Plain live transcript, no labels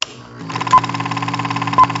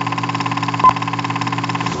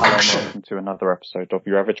to another episode of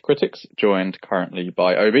Your Average Critics, joined currently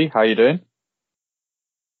by Obi. How are you doing?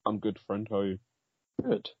 I'm good, friend. How are you?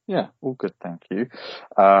 Good. Yeah, all good, thank you.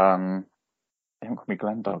 I haven't called me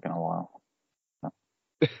Glendog in a while.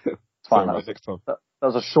 It's fine. Sorry, next time. That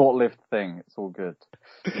was a short-lived thing. It's all good.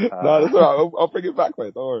 No, that's alright. I'll bring it back,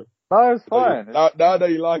 mate. Don't worry. No, it's fine. Now I know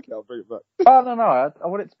you like it, I'll bring it back. Oh, no. I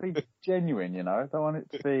want it to be genuine, you know. I don't want it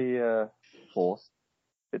to be forced.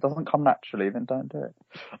 If it doesn't come naturally, then don't do it.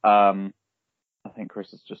 I think Chris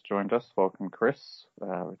has just joined us. Welcome, Chris.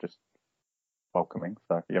 We're just welcoming,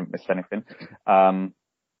 so you haven't missed anything. I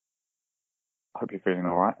hope you're feeling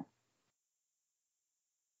all right.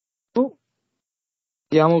 Oh.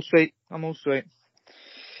 Yeah, I'm all sweet.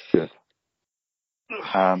 Good.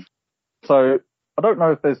 So I don't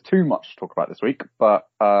know if there's too much to talk about this week, but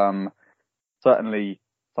certainly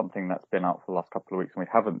something that's been out for the last couple of weeks and we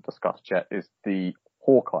haven't discussed yet is the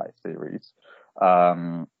Hawkeye series.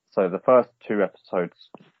 So the first 2 episodes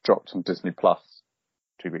dropped on Disney Plus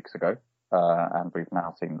 2 weeks ago, and we've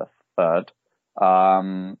now seen the third.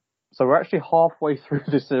 So we're actually halfway through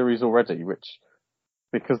the series already, which,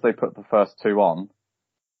 because they put the first 2 on,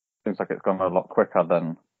 seems like it's gone a lot quicker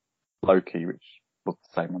than Loki, which was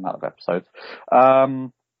the same amount of episodes.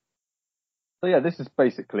 So yeah, this is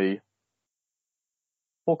basically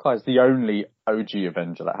Hawkeye's the only OG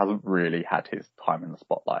Avenger that hasn't really had his time in the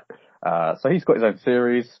spotlight. So he's got his own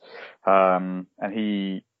series, and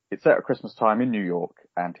it's set at Christmas time in New York,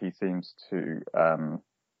 and he seems to,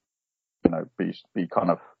 be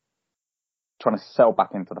kind of trying to settle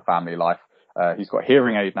back into the family life. He's got a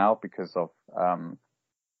hearing aid now because of,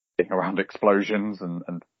 being around explosions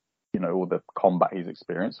and all the combat he's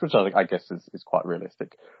experienced, which I guess is quite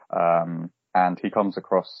realistic. And he comes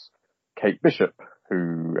across Kate Bishop,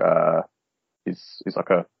 who is like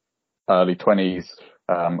a early 20s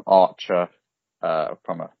archer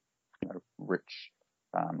from a rich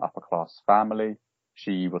upper class family.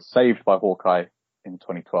 She was saved by Hawkeye in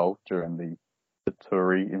 2012 during the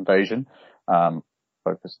Turi invasion,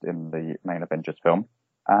 focused in the main Avengers film.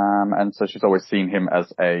 And so she's always seen him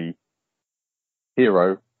as a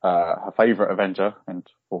hero, her favourite Avenger, and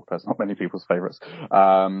Hawkeye's not many people's favourites.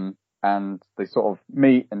 And they sort of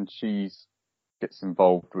meet, and she gets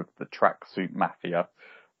involved with the tracksuit mafia,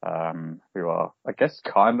 who are, I guess,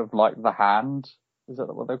 kind of like the Hand. Is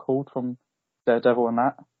that what they're called from Daredevil and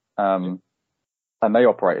that? And they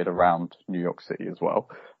operated around New York City as well.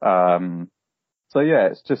 So yeah,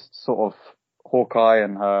 it's just sort of Hawkeye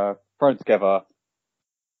and her thrown together,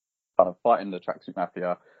 kind of fighting the tracksuit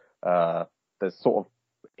mafia. There's sort of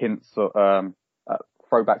hints,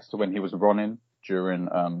 throwbacks to when he was Ronin during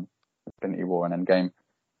Infinity War and Endgame,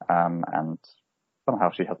 and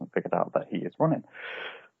somehow she hasn't figured out that he is Ronin.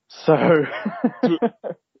 So,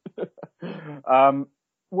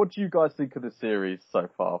 what do you guys think of the series so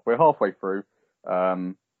far? We're halfway through,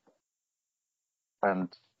 and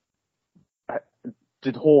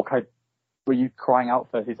did Hawkeye, were you crying out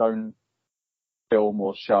for his own film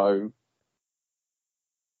or show?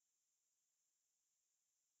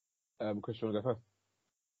 Chris, you want to go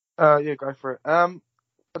first? Yeah, go for it. I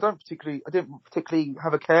didn't particularly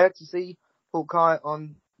have a care to see Hawkeye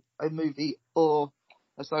on a movie or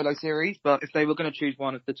a solo series, but if they were going to choose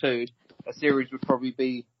one of the two, a series would probably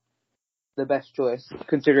be the best choice,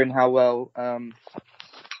 considering how well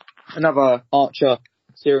another Archer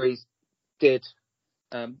series did,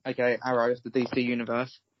 aka Arrow, the DC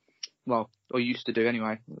universe. Well, or used to do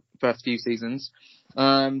anyway, first few seasons.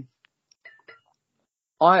 I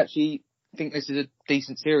actually think this is a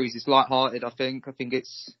decent series. It's light-hearted, I think. I think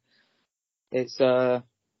it's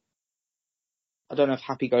I don't know if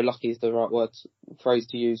happy-go-lucky is the right phrase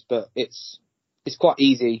to use, but it's quite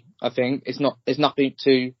easy, I think. It's nothing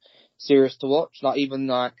too serious to watch. Like, even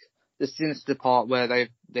like the sinister part where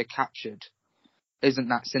they're captured isn't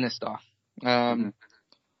that sinister.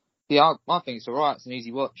 Yeah, I think it's alright. It's an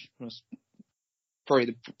easy watch. It's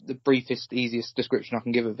probably the briefest, easiest description I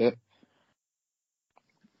can give of it.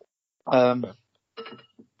 I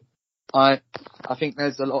think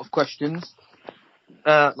there's a lot of questions,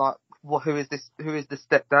 like who is the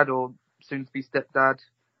stepdad or soon to be stepdad?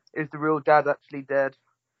 Is the real dad actually dead?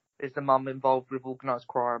 Is the mum involved with organised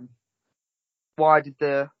crime? Why did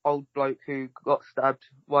the old bloke who got stabbed?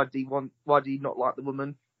 Why did he not like the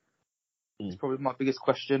woman? It's probably my biggest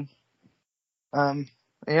question.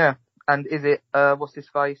 Yeah, and is it what's his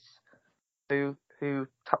face who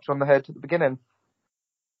tapped on the head at the beginning?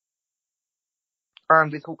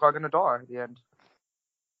 And is Hawkeye going to die at the end?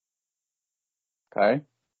 Okay.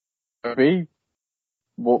 Obi,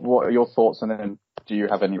 what are your thoughts, and then do you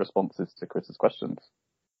have any responses to Chris's questions?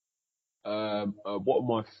 What are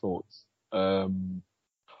my thoughts? I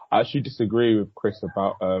actually disagree with Chris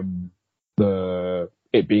about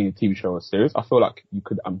it being a TV show or series. I feel like you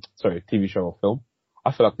could TV show or film.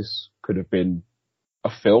 I feel like this could have been a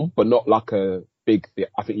film, but not like a big thing.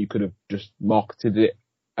 I think you could have just marketed it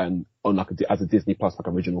and on like as a Disney Plus like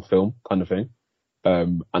original film kind of thing.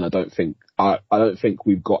 And I don't think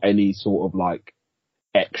we've got any sort of like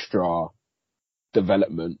extra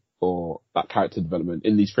development or that character development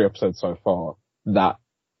in these 3 episodes so far that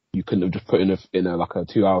you couldn't have just put in a like a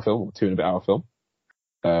 2-hour film or 2.5-hour film.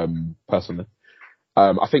 Personally,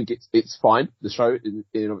 I think it's fine. The show in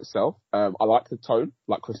and of itself. I like the tone.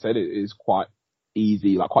 Like Chris said, it is quite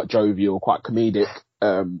easy, like quite jovial, quite comedic.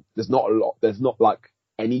 There's not like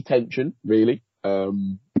any tension really.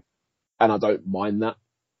 And I don't mind that.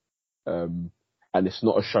 And it's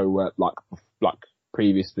not a show where like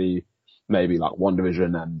previously maybe like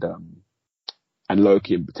WandaVision and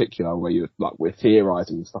Loki in particular, where we're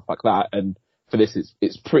theorizing and stuff like that. And for this,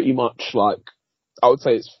 it's pretty much like, I would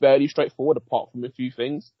say it's fairly straightforward apart from a few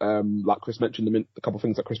things. Like Chris mentioned a couple of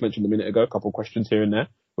things that Chris mentioned a minute ago, a couple of questions here and there,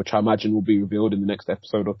 which I imagine will be revealed in the next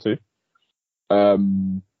episode or two.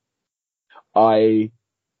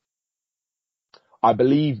 I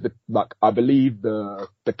believe the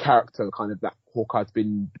character kind of that Hawkeye's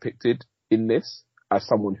been depicted in this as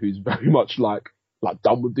someone who's very much like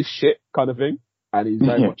done with this shit kind of thing. And he's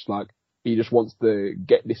very much like, he just wants to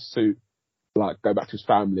get this suit, like go back to his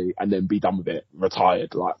family and then be done with it,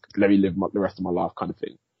 retired, like let me live the rest of my life kind of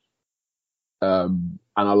thing. And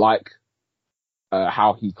I like,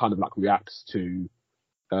 how he kind of like reacts to,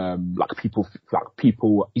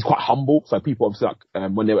 people, he's quite humble. So people obviously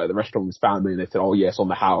when they were at the restaurant with his family and they said, oh yes, on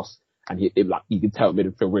the house. And you could tell it made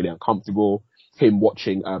him feel really uncomfortable. Him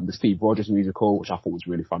watching, the Steve Rogers musical, which I thought was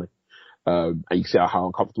really funny. And you see how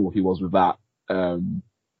uncomfortable he was with that. And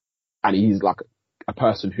he's like a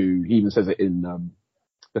person who, he even says it in,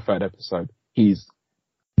 the 3rd episode, the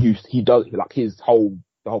whole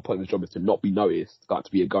point of his job is to not be noticed, like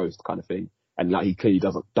to be a ghost kind of thing. And like he clearly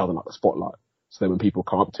doesn't like the spotlight. So then when people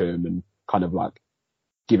come up to him and kind of like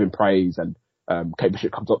give him praise and, Kate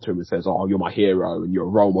Bishop comes up to him and says, oh, you're my hero and you're a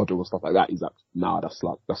role model and stuff like that. He's like, nah, that's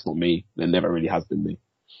not me. It never really has been me.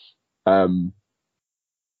 I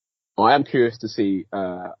am curious to see,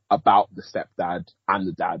 about the stepdad and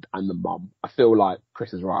the dad and the mum. I feel like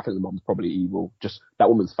Chris is right. I think the mum's probably evil. Just that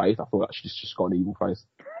woman's face. I feel like she's just got an evil face.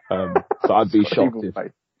 So I'd be shocked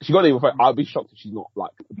if she got an evil face. I'd be shocked if she's not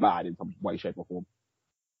like bad in some way, shape or form.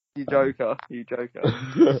 You joker.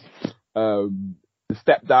 The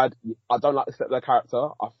stepdad, I don't like the stepdad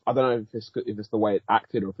character. I don't know if it's the way it's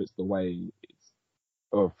acted or if it's the way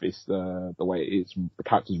the way the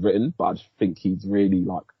character's written, but I just think he's really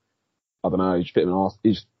like, I don't know, he's a bit of an arse.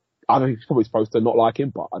 I know he's probably supposed to not like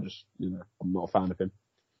him, but I just, I'm not a fan of him.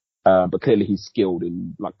 But clearly he's skilled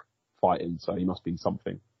in like fighting, so he must be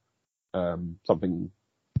something that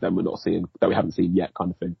we're not seeing, that we haven't seen yet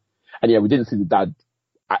kind of thing. And yeah, we didn't see the dad,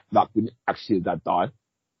 we didn't actually see the dad die.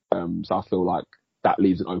 So I feel like that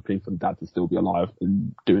leaves an opening for the dad to still be alive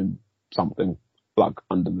and doing something like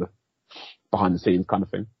behind the scenes kind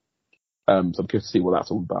of thing. So I'm curious to see what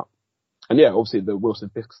that's all about. And yeah, obviously the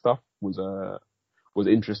Wilson Fisk stuff was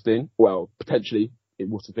interesting. Well, potentially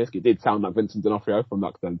in Wilson Fisk, it did sound like Vincent D'Onofrio from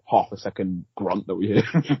like the half a second grunt that we hear,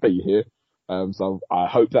 that you hear. So I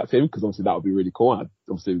hope that's him, because obviously that would be really cool. I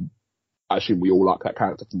assume we all like that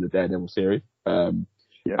character from the Daredevil series. And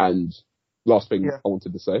last thing I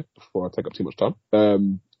wanted to say before I take up too much time,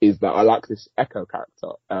 is that I like this Echo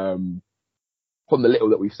character, from the little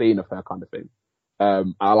that we've seen of her kind of thing.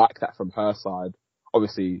 I like that from her side.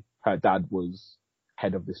 Obviously her dad was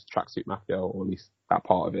head of this tracksuit mafia, or at least that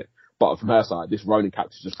part of it. But from her side, this Ronin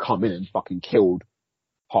character's just come in and fucking killed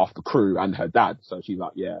half the crew and her dad. So she's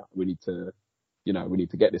like, yeah, we need to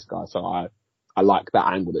get this guy. So I like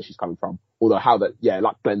that angle that she's coming from. Although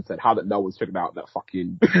like Glenn said, how that no one's figured out that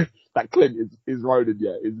fucking, that Clint is Ronin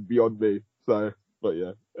yet is beyond me. So, but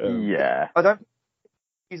yeah. Yeah. I don't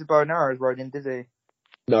use a bow and arrow as Ronin, does he?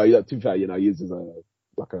 No, to be fair, he uses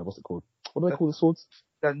what's it called? What do they call the swords?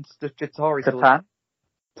 Then the Jatari sword.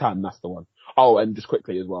 Tan, that's the one. Oh, and just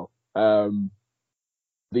quickly as well. In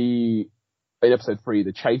episode 3,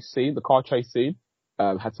 the car chase scene,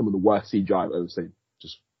 had some of the worst CGI I've ever seen.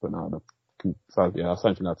 Just putting out so yeah, that's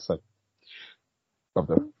something I have to say. Love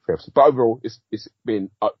the 3 episodes. But overall, it's been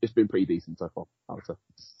pretty decent so far, I would say.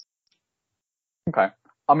 Okay.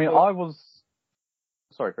 I mean,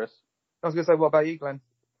 sorry, Chris. I was going to say, what about you, Glenn?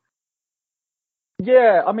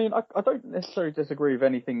 Yeah, I mean, I don't necessarily disagree with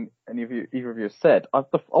anything either of you have said. I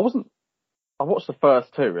watched the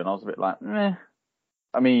first 2 and I was a bit like, meh.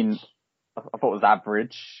 I mean, I thought was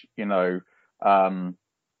average. You know, I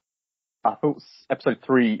thought episode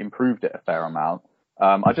 3 improved it a fair amount.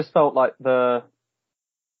 I just felt like the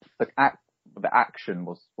action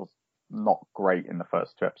was not great in the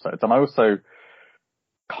first 2 episodes, and I also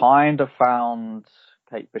kind of found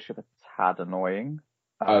Kate Bishop a tad annoying.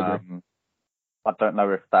 I don't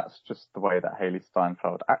know if that's just the way that Haley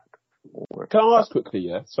Steinfeld acts. Can I ask quickly?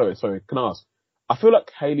 Yeah, sorry. Can I ask? I feel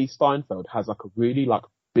like Haley Steinfeld has like a really like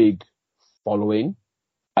big following,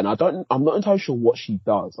 and I'm not entirely sure what she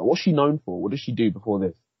does. Like, what's she known for? What does she do before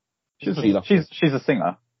this? She's a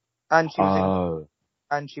singer, and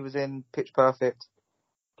she was in Pitch Perfect.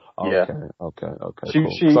 Yeah. Okay.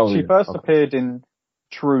 She first appeared in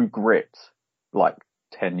True Grit like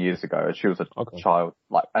 10 years ago. She was a child.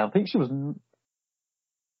 Like, I think she was.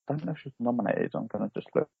 I don't know if she was nominated. I'm gonna just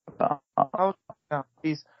look that up. Oh, yeah.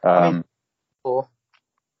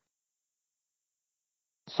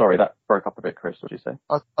 Sorry, that broke up a bit, Chris. What did you say?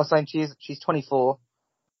 I was saying she's 24.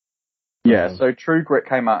 Yeah, so True Grit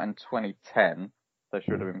came out in 2010, so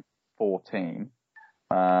she would have been 14.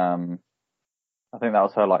 I think that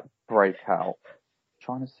was her like breakout. I'm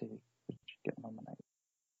trying to see, did she get nominated?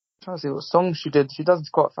 I'm trying to see what song she did. She does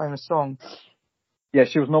quite a famous song. Yeah,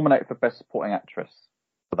 she was nominated for Best Supporting Actress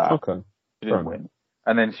for that. Okay. She didn't win.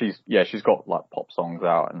 And then she's got like pop songs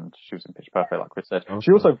out, and she was in Pitch Perfect, like Chris said. Okay.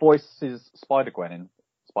 She also voices Spider-Gwen in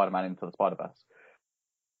Spider-Man Into the Spider-Verse.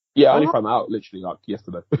 Yeah, I only found out literally like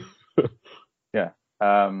yesterday. Yeah.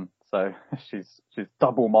 So she's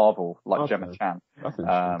double Marvel, like Gemma Chan. That's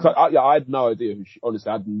interesting. I had no idea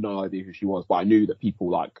I had no idea who she was, but I knew that people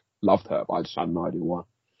like loved her, but I just had no idea why.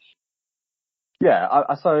 Yeah,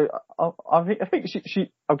 I think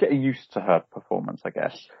she I'm getting used to her performance, I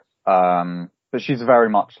guess. But she's very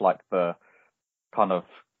much like the kind of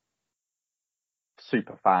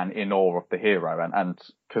super fan in awe of the hero, and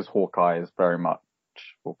because Hawkeye is very much,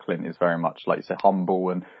 or Clint is very much, like you said, humble,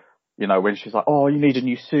 and you know, when she's like, oh, you need a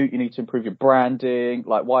new suit, you need to improve your branding,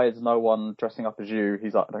 like, why is no one dressing up as you?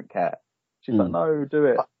 He's like, I don't care. She's like, no, do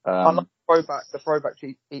it. I love the throwback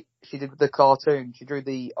she did with the cartoon. She drew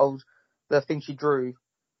the thing she drew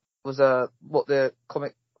was what the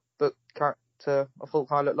comic book character of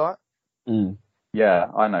Hawkeye looked like. Yeah,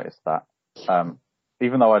 I noticed that.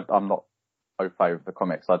 Even though I'm not au fait with the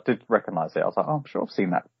comics, I did recognise it. I was like, oh, I'm sure I've seen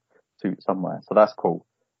that suit somewhere. So that's cool.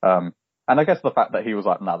 And I guess the fact that he was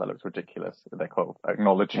like, no, that looks ridiculous. They're kind of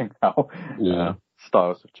acknowledging how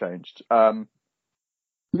styles have changed.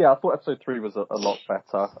 Yeah, I thought episode 3 was a lot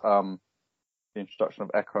better. The introduction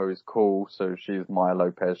of Echo is cool. So she's Maya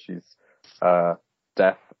Lopez. She's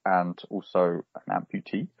deaf and also an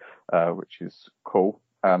amputee, which is cool.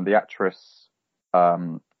 The actress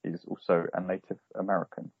is also a Native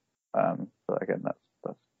American. So again,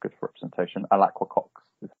 that's good for representation. Alakwa Cox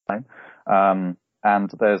is the name.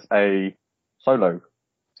 And there's a solo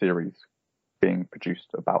series being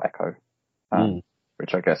produced about Echo,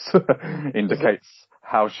 which I guess indicates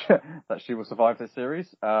that she will survive this series.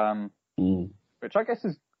 Which I guess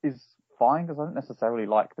is fine, because I don't necessarily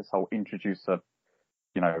like this whole introduce a,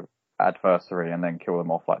 adversary and then kill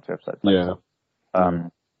them off like 2 episodes later.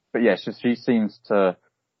 But yeah, she seems to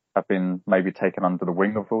have been maybe taken under the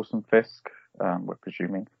wing of Wilson Fisk, we're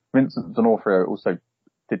presuming. Vincent D'Onofrio also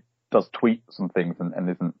does tweet some things and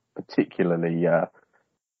isn't particularly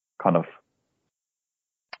kind of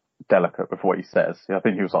delicate with what he says. I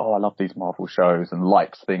think he was like, oh, I love these Marvel shows, and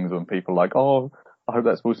likes things when people are like, oh, I hope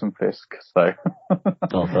that's Wilson Fisk. So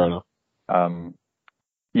oh, fair enough.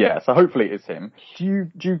 Yeah, so hopefully it's him. Do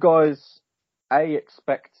you guys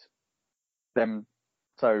expect them?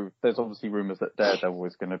 So there's obviously rumours that Daredevil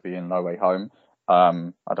is going to be in No Way Home. I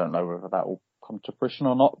don't know whether that will come to fruition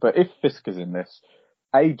or not, but if Fisk is in this,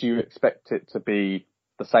 do you expect it to be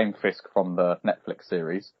the same Fisk from the Netflix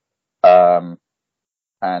series?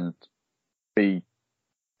 And B,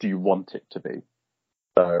 do you want it to be?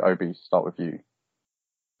 So Obi, start with you.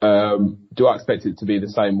 Do I expect it to be the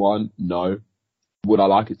same one? No. Would I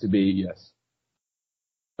like it to be? Yes.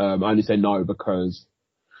 I only say no because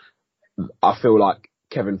I feel like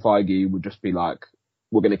Kevin Feige would just be like,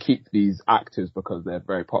 we're going to keep these actors because they're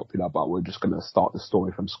very popular, but we're just going to start the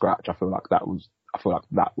story from scratch. I feel like that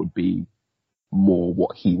would be more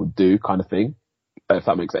what he would do, kind of thing, if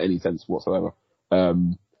that makes any sense whatsoever.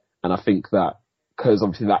 And I think that because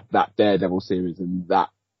obviously that Daredevil series and that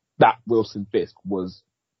Wilson Fisk was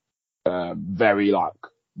very like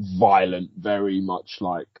violent, very much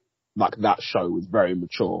like that show was very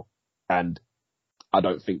mature, and I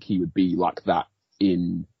don't think he would be like that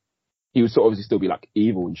he would sort of obviously still be like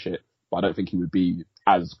evil and shit, but I don't think he would be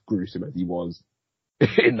as gruesome as he was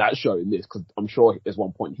in that show in this, because I'm sure there's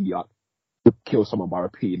one point he like kill someone by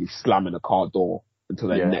repeatedly slamming a car door until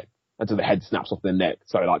until the head snaps off their neck.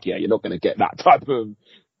 So like, yeah, you're not going to get that type of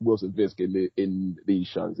Wilson Fisk in these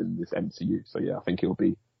shows in this MCU. So yeah, I think it'll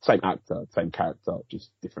be same actor, same character, just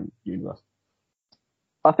different universe.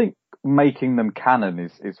 I think making them canon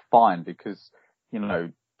is fine because, you know,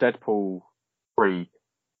 Deadpool 3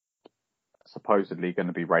 supposedly going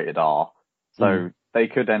to be rated R. So they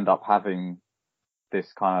could end up having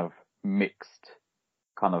this kind of mixed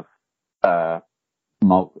kind of,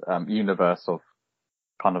 universe of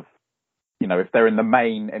kind of, you know, if they're in the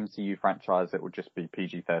main MCU franchise, it would just be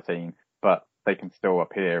PG-13, but they can still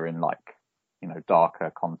appear in like, you know,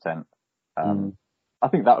 darker content. I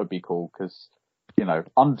think that would be cool because, you know,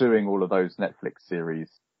 undoing all of those Netflix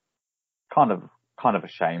series, kind of a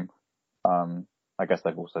shame. I guess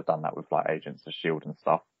they've also done that with like Agents of S.H.I.E.L.D. and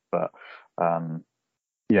stuff, but,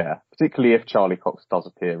 yeah, particularly if Charlie Cox does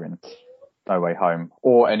appear in No Way Home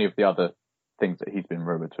or any of the other things that he's been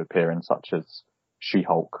rumored to appear in, such as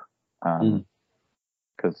She-Hulk.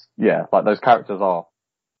 Cause yeah, like those characters are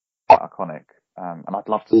quite iconic. And I'd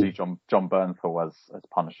love to see John Bernthal as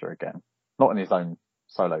Punisher again. Not in his own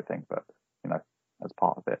solo thing, but, you know, as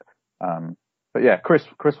part of it. But yeah, Chris,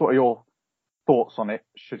 what are your thoughts on it?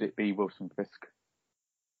 Should it be Wilson Fisk?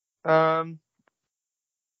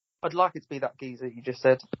 I'd like it to be that geezer you just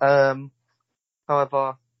said.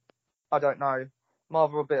 However, I don't know.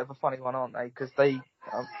 Marvel are a bit of a funny one, aren't they? Because they've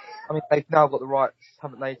now got the rights,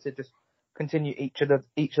 haven't they, to just continue each of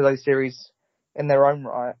those series in their own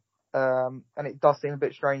right. And it does seem a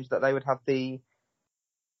bit strange that they would have the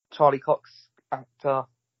Charlie Cox actor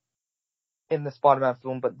in the Spider-Man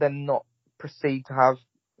film, but then not proceed to have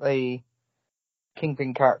the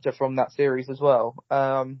Kingpin character from that series as well.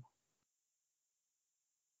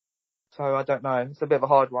 So I don't know. It's a bit of a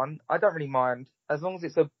hard one. I don't really mind as long as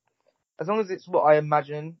it's what I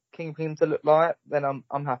imagine Kingpin to look like. Then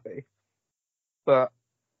I'm happy. But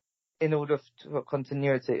in order for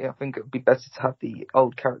continuity, I think it would be better to have the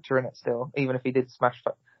old character in it still, even if he did smash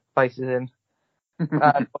faces in.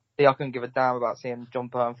 And obviously I couldn't give a damn about seeing John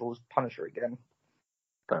Bernthal's Punisher again.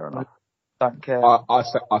 Fair enough. Don't care. I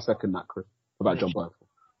second that, Chris, about John Bernthal.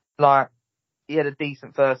 Like, he had a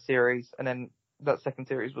decent first series, and then that second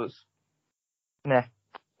series was meh.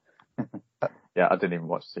 Yeah, I didn't even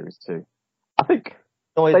watch series 2. I think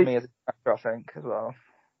annoys me as a character, I think, as well.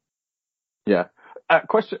 Yeah.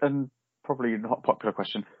 Question, and probably not a popular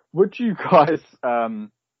question. Would you guys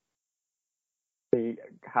be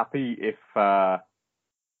happy if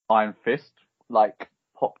Iron Fist like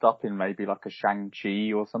popped up in maybe like a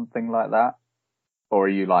Shang-Chi or something like that? Or are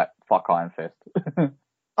you like, fuck Iron Fist?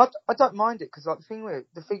 I don't mind it because like the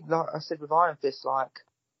thing like I said with Iron Fist, like,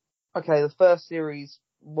 okay, the first series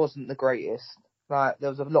wasn't the greatest. Like, there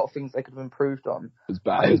was a lot of things they could have improved on. It was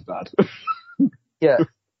bad. Yeah.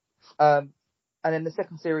 And then the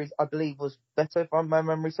second series, I believe, was better if my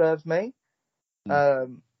memory serves me.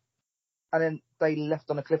 And then they left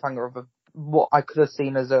on a cliffhanger of what I could have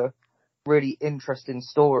seen as a really interesting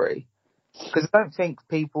story. Because I don't think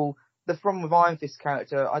people, the problem with Iron Fist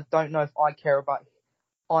character, I don't know if I care about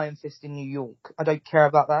Iron Fist in New York. I don't care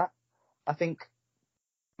about that. I think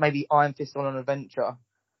maybe Iron Fist on an adventure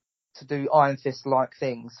to do Iron Fist-like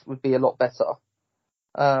things would be a lot better.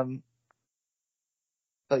 But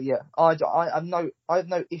yeah, I have no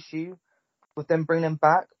issue with them bringing them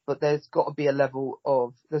back, but there's got to be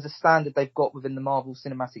there's a standard they've got within the Marvel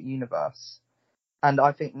Cinematic Universe. And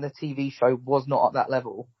I think the TV show was not at that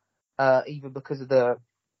level, either because of the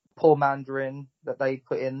poor Mandarin that they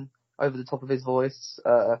put in over the top of his voice.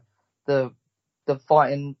 The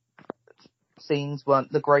fighting scenes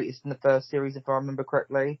weren't the greatest in the first series, if I remember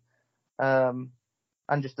correctly. And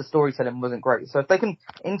just the storytelling wasn't great. So if they can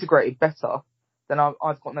integrate it better, then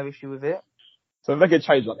I've got no issue with it. So they could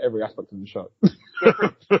change like every aspect of the show.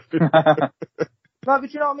 No,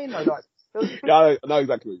 but you know what I mean though? Like, yeah, I know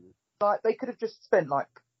exactly what you mean. Like, they could have just spent like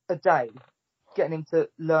a day getting him to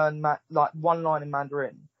learn like one line in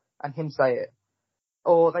Mandarin and him say it.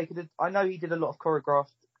 Or they could have, I know he did a lot of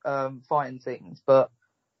choreographed fighting things, but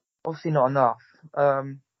obviously not enough.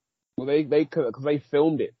 Well, they could, because they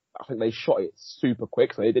filmed it. I think they shot it super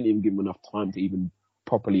quick, so they didn't even give him enough time to even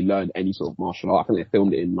properly learn any sort of martial art. I think they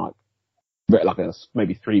filmed it in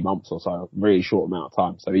maybe 3 months or so, a really short amount of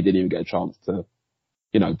time. So he didn't even get a chance to,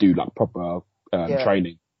 do like proper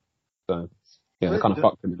training. So yeah, they kind of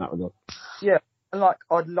fucked him in that regard. Yeah, and like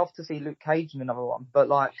I'd love to see Luke Cage in another one, but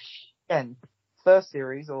like again, first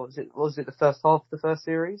series, or was it the first half of the first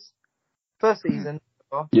series? First season,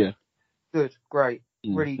 yeah, good, great,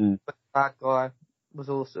 really bad guy, was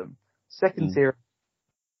awesome. Second series,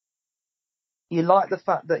 you like the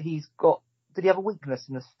fact that he's got did he have a weakness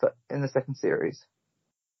in the second series?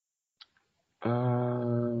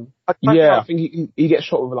 I think he gets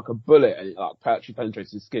shot with like a bullet and it like actually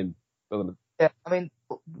penetrates his skin, doesn't it? Yeah, I mean,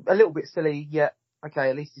 a little bit silly, yet okay,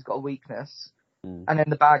 at least he's got a weakness. Mm. And then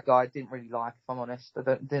the bad guy I didn't really like, if I'm honest. I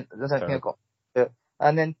don't think I got it.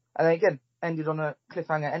 And then again, ended on a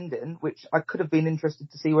cliffhanger ending, which I could have been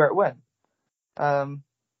interested to see where it went.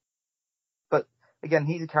 But again,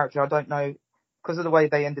 he's a character I don't know, because of the way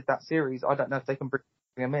they ended that series, I don't know if they can bring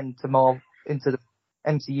him into the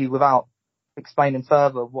MCU without explaining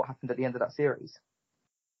further what happened at the end of that series.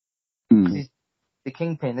 Because he's the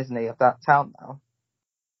kingpin, isn't he, of that town now?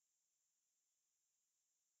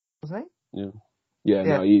 Wasn't he? Yeah.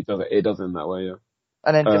 No, he does it. It does in that way, yeah.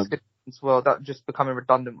 And then Jessica Jones, well, that just becoming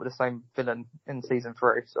redundant with the same villain in season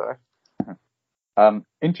 3, so.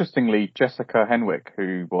 Interestingly, Jessica Henwick,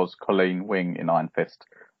 who was Colleen Wing in Iron Fist,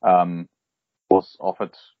 was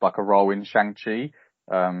offered like a role in Shang-Chi,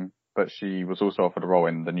 but she was also offered a role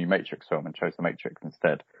in the new Matrix film and chose the Matrix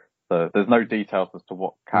instead. So there's no details as to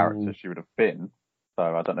what character she would have been. So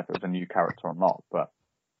I don't know if it was a new character or not, but.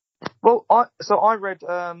 Well, I read,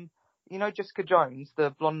 Jessica Jones,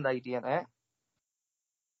 the blonde lady in it.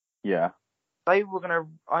 Yeah. They were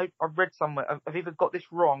I read somewhere, I've either got this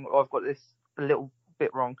wrong or I've got this a little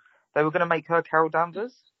bit wrong. They were going to make her Carol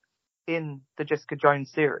Danvers in the Jessica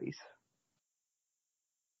Jones series.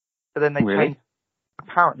 But then they changed,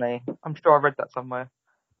 apparently. I'm sure I read that somewhere.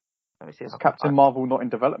 Let me see. Was Captain Marvel not in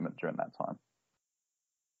development during that time?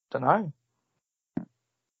 Don't know.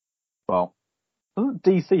 Well, doesn't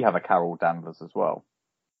DC have a Carol Danvers as well?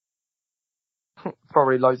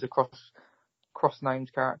 Probably loads of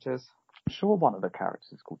cross-named characters. I'm sure one of the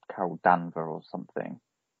characters is called Carol Danver or something.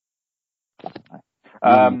 I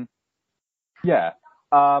don't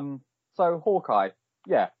know. So Hawkeye,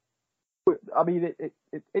 yeah. I mean,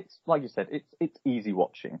 it's like you said, it's easy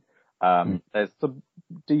watching. There's some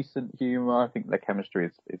decent humor. I think the chemistry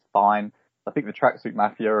is fine. I think the Tracksuit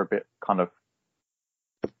Mafia are a bit kind of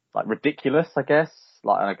like ridiculous, I guess.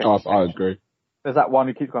 I agree. There's that one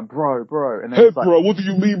who keeps going, bro, and then hey, bro, what do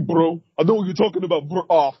you mean, bro? I know what you're talking about, bro.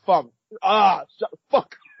 Oh, fuck.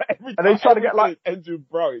 Fuck. And then he's trying to get engine,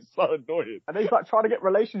 bro. It's so annoying. And he's like trying to get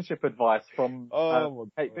relationship advice from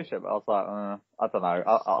Kate Bishop. I was like, I don't know.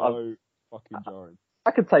 So fucking jarring.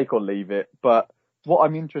 I could take or leave it, but what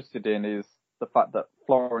I'm interested in is the fact that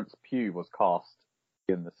Florence Pugh was cast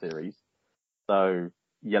in the series. So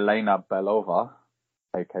Yelena Belova,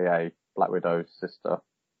 aka Black Widow's sister,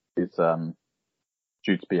 is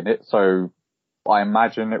due to be in it. So I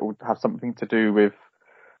imagine it will have something to do with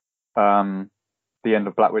the end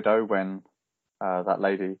of Black Widow when that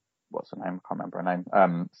lady, what's her name? I can't remember her name.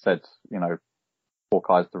 Said,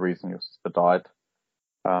 Hawkeye's the reason your sister died.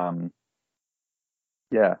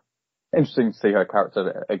 Yeah, interesting to see her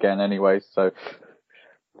character again. Anyway, so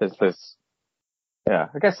there's I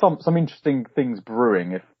guess some interesting things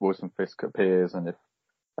brewing if Wilson Fisk appears and if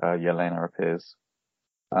Yelena appears.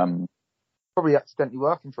 Probably accidentally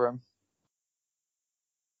working for him.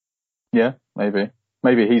 Yeah, maybe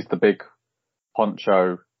he's the big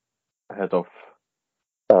honcho head of,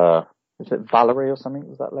 is it Valerie or something?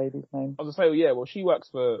 Was that lady's name? I was gonna say, well, she works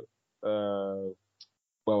for,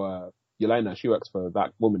 Yelena, she works for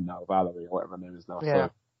that woman now, Valerie, or whatever her name is now. Yeah.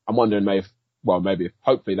 So I'm wondering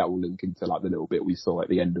hopefully that will link into like the little bit we saw at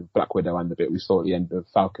the end of Black Widow and the bit we saw at the end of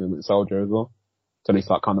Falcon and Winter Soldier as well. So it's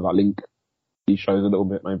like kind of like link these shows a little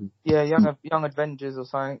bit, maybe. Yeah, Young Avengers or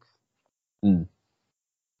something.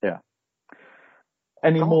 Yeah.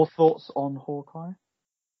 Any more thoughts on Hawkeye?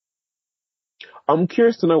 I'm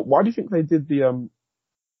curious to know, why do you think they did the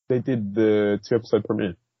 2-episode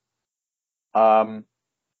premiere? I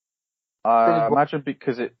imagine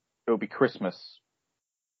because it'll be Christmas.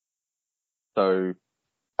 So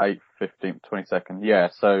 8th, 15th, 22nd. Yeah,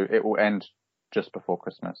 so it will end just before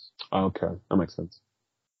Christmas. Okay, that makes sense.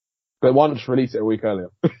 But why not just release it a week earlier?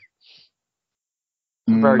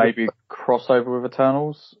 Maybe crossover with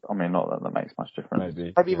Eternals. I mean, not that makes much difference.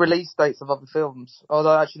 Maybe release dates of other films.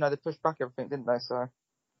 Although, actually, no, they pushed back everything, didn't they? So.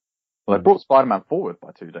 Well, they brought Spider-Man forward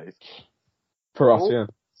by 2 days. For us, yeah.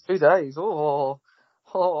 2 days. Oh,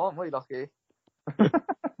 aren't we lucky?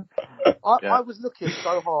 I was looking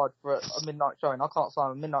so hard for a midnight showing. I can't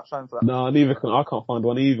find a midnight showing for that. No, I can't find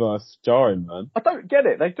one either. It's jarring, man. I don't get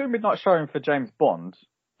it. They do a midnight showing for James Bond.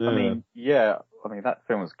 Yeah. I mean, that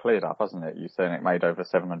film was cleared up, hasn't it? You're saying it made over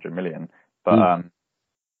 700 million. But, I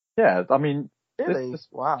mean... Really?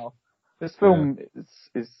 Wow. This film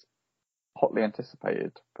is hotly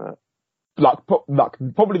anticipated, but...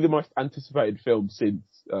 probably the most anticipated film since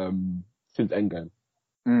Endgame.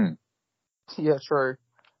 Yeah, true.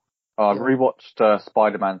 I rewatched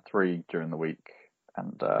Spider-Man 3 during the week,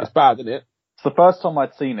 and It's bad, isn't it? it's the first time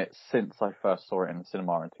I'd seen it since I first saw it in the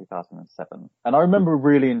cinema in 2007. And I remember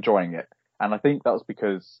really enjoying it. And I think that was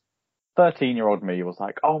because 13-year-old me was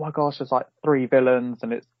like, oh my gosh, there's like 3 villains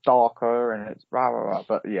and it's darker and it's rah, rah, rah.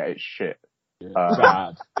 But yeah, it's shit. Yeah, it's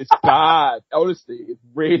bad. It's bad. Honestly, it's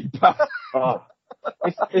really bad.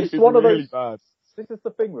 It's one of really those. Bad. This is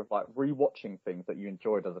the thing with like rewatching things that you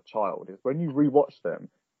enjoyed as a child, is when you rewatch them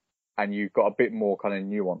and you've got a bit more kind of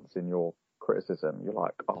nuance in your criticism, you're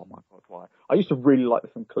like, oh my god, why? I used to really like the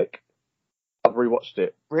film Click. I've rewatched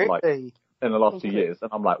it like in the last 2 years,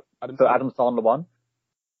 and I'm like, the Adam Sandler one.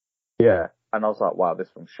 Yeah, and I was like, wow, this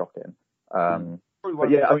one's shocking. But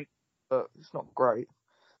yeah, I mean, but it's not great.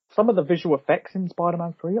 some of the visual effects in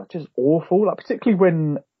Spider-Man 3 are just awful. Like particularly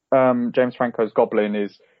when James Franco's Goblin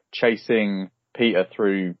is chasing Peter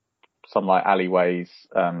through some like alleyways,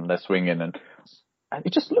 they're swinging, and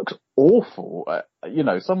it just looks awful.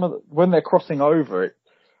 When they're crossing over it,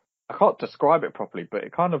 I can't describe it properly, but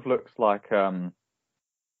it kind of looks like,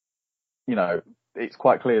 it's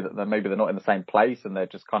quite clear that maybe they're not in the same place and they're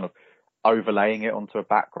just kind of overlaying it onto a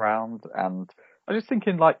background. And I'm just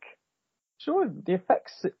thinking, like, sure, the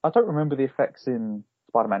effects, I don't remember the effects in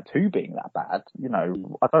Spider-Man 2 being that bad.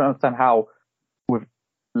 I don't understand how with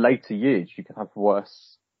later years you can have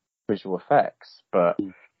worse visual effects, but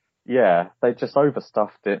yeah, they just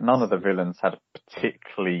overstuffed it. None of the villains had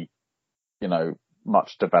particularly,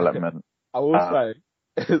 much development. I will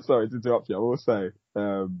say, sorry to interrupt you, I will say,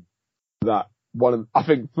 that I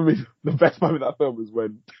think for me, the best moment of that film was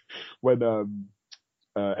when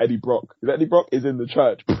Eddie Brock, is in the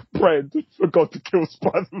church praying for God to kill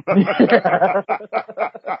Spider-Man.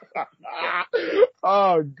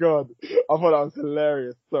 Oh God. I thought that was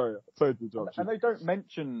hilarious. Sorry to interrupt you. And they don't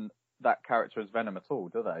mention that character as Venom at all,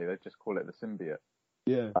 do they? They just call it the symbiote.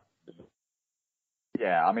 Yeah.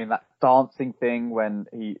 Yeah, I mean, that dancing thing when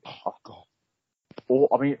he... Oh, God.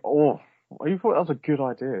 you thought that was a good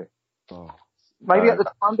idea. Oh. Maybe at the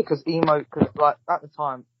time, because at the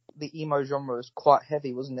time, the emo genre was quite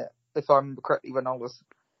heavy, wasn't it? If I remember correctly, when I was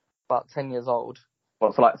about 10 years old.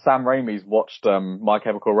 Well, so like Sam Raimi's watched My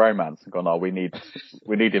Chemical Romance and gone, oh, we need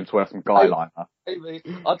him to wear some guy liner. Maybe.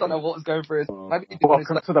 I don't know what was going through his... Maybe he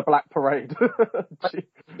Welcome to the Black Parade.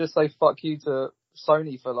 just say fuck you to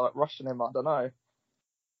Sony for like rushing him, I don't know.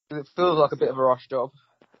 It feels like a bit of a rush job.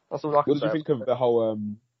 That's all I can say. What did you think of the whole,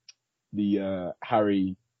 the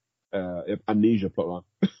Harry amnesia plotline?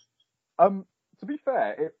 To be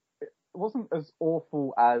fair, it wasn't as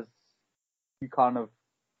awful as you kind of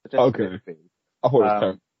suggested it to be. I thought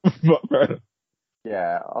it was terrible.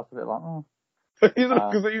 Yeah, I was a bit like, oh. Because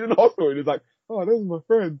he's in the hospital and he's like, oh, this is my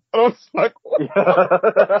friend. And I was like, what?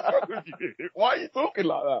 Yeah. Why are you talking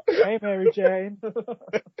like that? Hey, Mary Jane.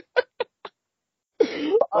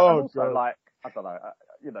 God. Like, I don't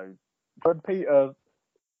know, when Peter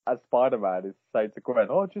as Spider-Man is saying to Gwen,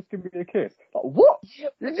 oh, just give me a kiss. Like, what?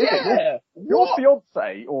 Yeah. Your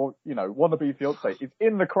fiance, or, wannabe fiance, is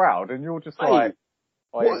in the crowd and you're just like,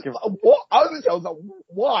 what? I was like,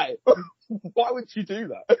 why? Why would you do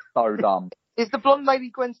that? So dumb. Is the blonde lady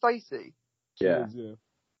Gwen Stacy? Yeah.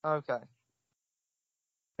 Okay.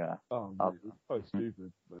 Yeah. Oh, man, it's so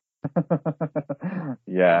stupid.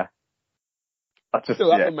 Yeah.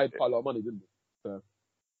 That made quite a lot of money, didn't it? So.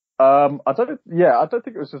 I don't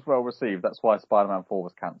think it was as well received. That's why Spider-Man 4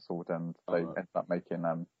 was cancelled and they ended up making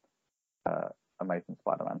Amazing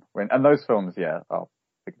Spider-Man. And those films, are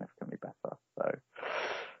significantly better. So,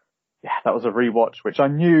 yeah, that was a rewatch, which I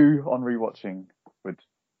knew on rewatching would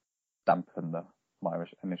dampen my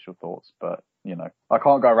initial thoughts. But, I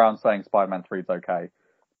can't go around saying Spider-Man 3 is okay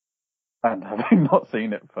and having not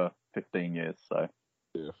seen it for 15 years. So,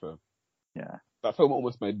 yeah, fair. Yeah. That film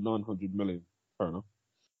almost made 900 million. Fair enough.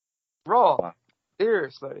 Raw.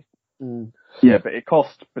 Seriously. Yeah, but it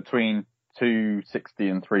cost between $260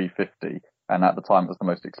 and $350, and at the time it was the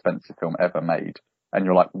most expensive film ever made. And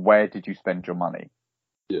you're like, where did you spend your money?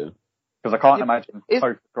 Yeah. Because I can't imagine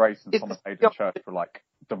Topher Grace and Thomas Hayden Church were like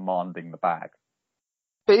demanding the bag.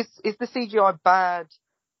 But is the CGI bad,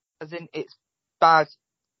 as in it's bad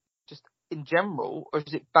just in general, or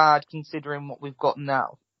is it bad considering what we've got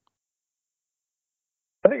now?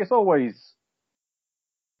 I think it's always,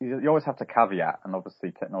 you always have to caveat, and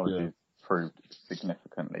obviously technology has improved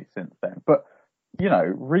significantly since then. But,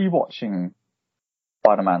 rewatching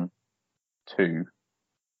Spider-Man 2,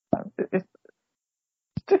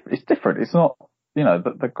 it's different. It's not,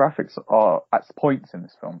 the graphics are at points in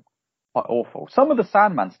this film quite awful. Some of the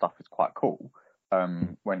Sandman stuff is quite cool.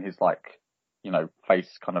 When his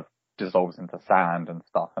face kind of dissolves into sand and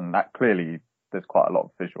stuff, and that clearly there's quite a lot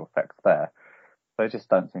of visual effects there. They just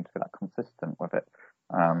don't seem to be that consistent with it.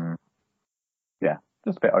 Yeah,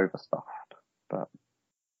 just a bit overstuffed, but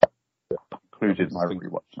included my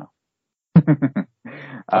rewatch now.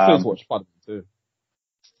 I still watch Spider-Man too.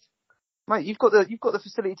 Mate, you've got the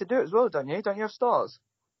facility to do it as well, don't you? Don't you have stars?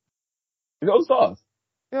 You got on Stars?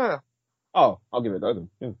 Yeah. Oh, I'll give it a go then.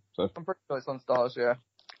 Yeah, so I'm pretty sure it's on stars, yeah.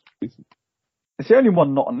 It's the only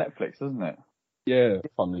one not on Netflix, isn't it? yeah,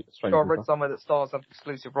 funny, strange. I read somewhere that stars have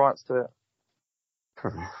exclusive rights to it.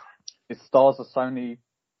 Is Stars a Sony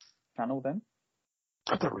channel then?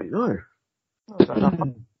 I don't really know. I don't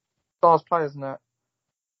know. Stars Play, isn't it?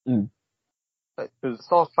 Mm.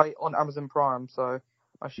 Stars Play on Amazon Prime, so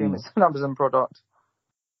I assume it's an Amazon product.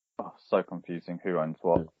 Oh, so confusing. Who owns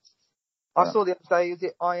what? I saw the other day, is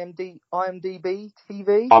it IMDb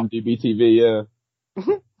TV? IMDb TV, yeah.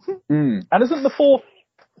 And isn't the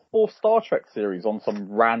fourth Star Trek series on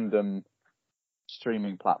some random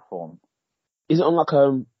streaming platform? Is it on like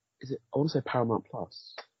is it? I want to say Paramount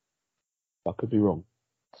Plus. I could be wrong.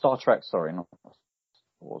 Star Trek, sorry, not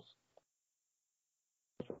Wars.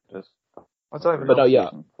 I don't really But no, know. yeah,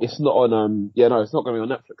 it's not on. Yeah, no, it's not going to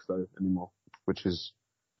be on Netflix though anymore, which is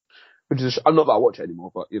I'm not that I watch it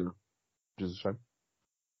anymore, but you know, which is a shame.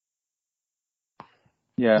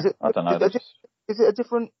 Yeah, I don't know. Is it a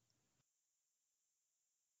different?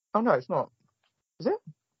 Oh no, it's not. Is it?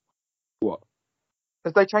 What?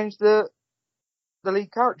 Have they changed the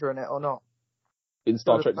lead character in it or not? In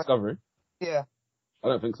Star Trek Discovery? Yeah. I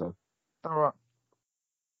don't think so. All right.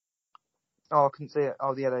 Oh, I couldn't see it.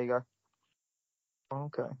 Oh, yeah, there you go.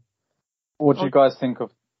 Okay. What do you guys think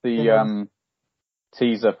of the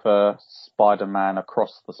teaser for Spider-Man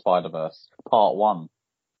Across the Spider-Verse Part 1?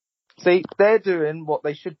 See, they're doing what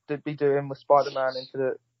they should be doing with Spider-Man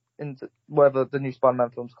into whatever the new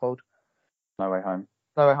Spider-Man film's called. No Way Home.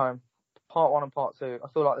 No Way Home. Part 1 and Part 2. I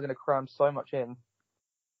feel like they're going to cram so much in.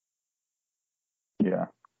 Yeah.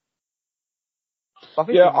 I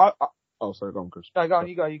think oh, sorry, go on, Chris. No, go on.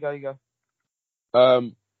 You go.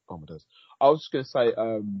 Oh my days. I was just gonna say,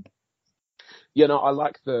 you know, I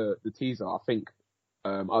like the teaser. I think,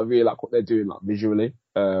 I really like what they're doing, like visually.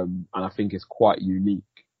 And I think it's quite unique.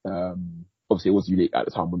 Obviously it was unique at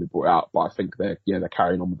the time when they brought it out, but I think they're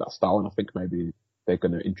carrying on with that style. And I think maybe they're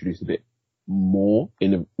going to introduce a bit more be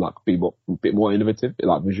a bit more innovative,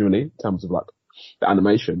 like visually in terms of like the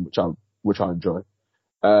animation, which I enjoy.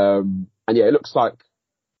 And yeah, it looks like,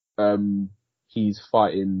 he's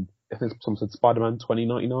fighting, I think someone said Spider-Man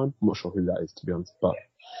 2099. I'm not sure who that is, to be honest, but,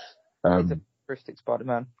 it's a futuristic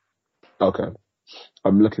Spider-Man. Okay.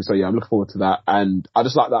 I'm looking forward to that. And I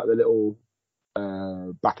just like that, the little,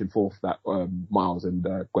 back and forth that, Miles and,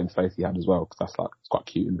 Gwen Stacy had as well, because that's like, it's quite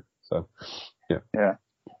cute, isn't it? So, yeah. Yeah.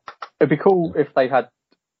 It'd be cool if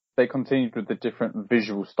they continued with the different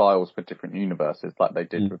visual styles for different universes, like they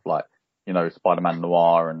did with like, you know, Spider-Man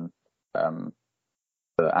Noir and,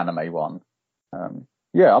 the anime one.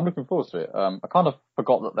 Yeah, I'm looking forward to it. I kind of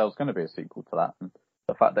forgot that there was going to be a sequel to that, and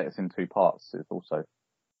the fact that it's in 2 parts is also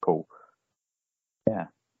cool. Yeah,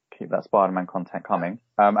 keep that Spider-Man content coming.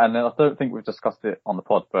 And then I don't think we've discussed it on the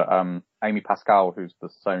pod, but Amy Pascal, who's the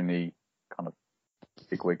Sony kind of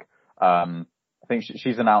bigwig, I think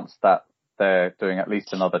she's announced that they're doing at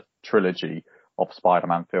least another trilogy of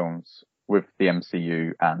Spider-Man films with the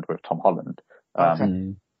MCU and with Tom Holland.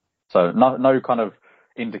 So no kind of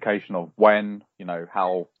indication of when, you know,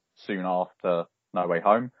 how soon after No Way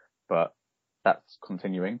Home, but that's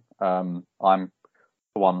continuing. I'm, for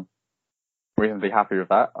one, reasonably happy with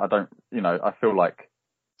that. I feel like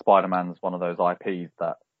Spider-Man's one of those IPs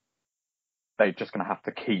that they're just going to have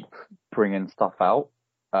to keep bringing stuff out.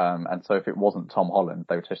 And so if it wasn't Tom Holland,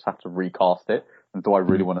 they would just have to recast it. And do I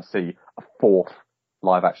really want to see a 4th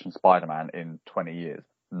live action Spider-Man in 20 years?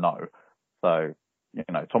 No. So, you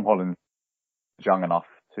know, Tom Holland's young enough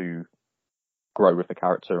to grow with the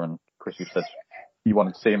character, and Chris, you said you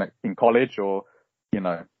wanted to see him in college, or, you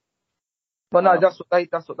know. But no, that's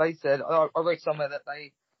what they said. I read somewhere that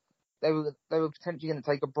they were potentially going to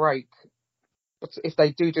take a break. But if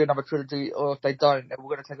they do another trilogy, or if they don't, they were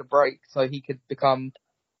going to take a break so he could become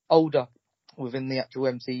older within the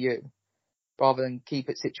actual MCU, rather than keep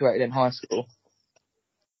it situated in high school.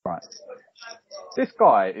 Right. This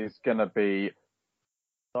guy is going to be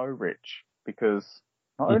so rich, because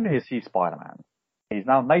not only is he Spider-Man, he's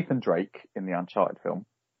now Nathan Drake in the Uncharted film,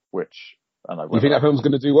 which I don't know. You think that film's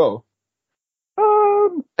going to do well?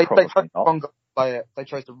 They chose the wrong guy to play it. They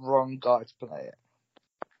chose the wrong guy to play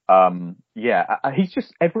it. Yeah, he's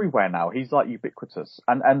just everywhere now. He's like ubiquitous,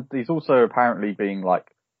 and he's also apparently being like,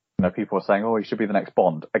 you know, people are saying, oh, he should be the next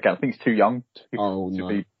Bond. Again, I think he's too young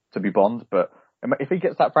to be Bond, but if he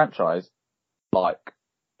gets that franchise, like,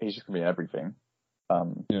 he's just gonna be everything.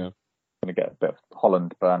 Yeah. Gonna get a bit of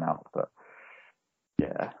Holland burnout, but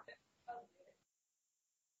yeah.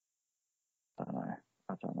 I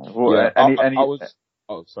don't know. Well, Yeah, I was.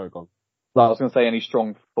 Oh, sorry, go on. was going to say, any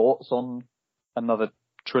strong thoughts on another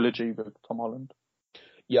trilogy with Tom Holland?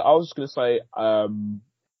 Yeah, I was going to say,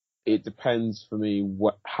 it depends for me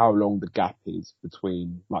how long the gap is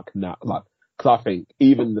between now, because I think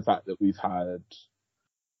even the fact that we've had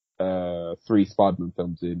 3 Spider-Man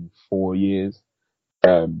films in 4 years,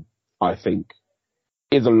 I think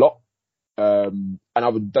is a lot. And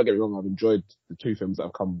don't get me wrong, I've enjoyed the 2 films that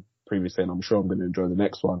have come previously, and I'm sure I'm going to enjoy the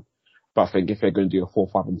next one. But I think if they're going to do a 4,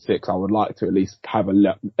 5, and 6, I would like to at least have a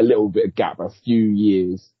little bit of gap, a few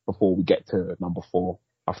years before we get to number 4.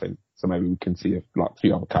 I think so. Maybe we can see a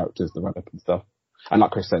few other characters develop and stuff. And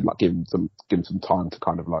like Chris said, like give him some time to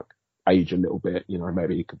kind of like age a little bit. You know,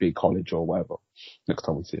 maybe he could be college or whatever next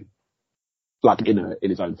time we see him. Like in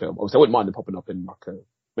his own film. Obviously, I wouldn't mind him popping up in like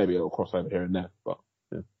maybe a little crossover here and there. But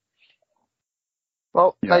yeah.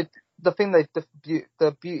 Well, the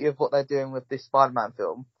beauty of what they're doing with this Spider-Man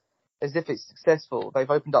film is, if it's successful, they've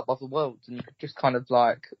opened up other worlds and you could just kind of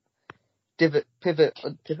like dip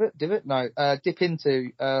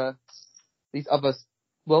into these other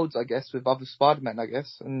worlds, I guess, with other Spider-Men, I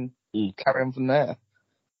guess, and carry on from there.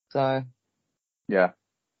 So yeah,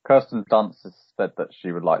 Kirsten Dunst has said that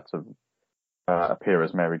she would like to appear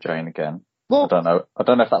as Mary Jane again. Well, I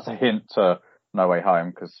don't know if that's a hint to No Way Home,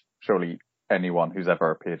 because surely anyone who's ever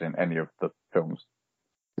appeared in any of the films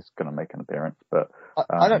is going to make an appearance. But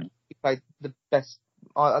I don't think she played the best.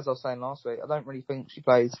 As I was saying last week, I don't really think she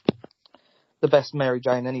plays the best Mary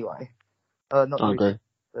Jane anyway. I agree.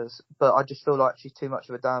 But I just feel like she's too much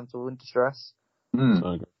of a damsel in distress.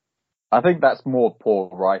 I think that's more poor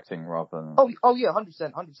writing rather than... Oh yeah,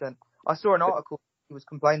 100%. I saw an article. He was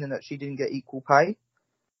complaining that she didn't get equal pay.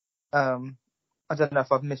 I don't know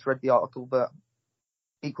if I've misread the article, but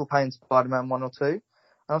equal pay in Spider-Man 1 or 2. And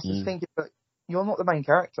I was just thinking, but you're not the main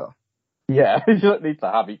character. Yeah, you don't need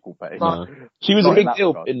to have equal pay. No. She was a big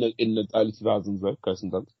deal in the early 2000s, though,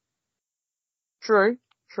 Kirsten Dunst. True.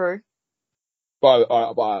 But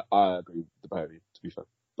I agree with the behaviour, to be fair.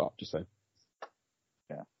 But just saying.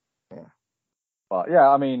 Yeah. But yeah,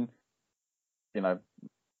 I mean, you know,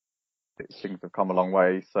 things have come a long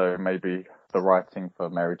way, so maybe the writing for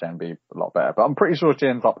Mary Jane be a lot better. But I'm pretty sure she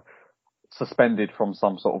ends up suspended from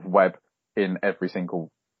some sort of web in every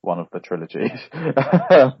single one of the trilogies.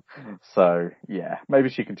 So yeah, maybe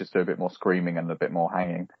she can just do a bit more screaming and a bit more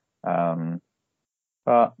hanging.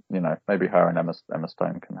 But you know, maybe her and Emma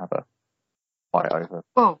Stone can have a fight over.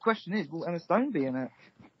 Well, the question is, will Emma Stone be in it?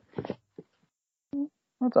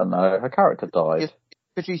 I don't know. Her character died.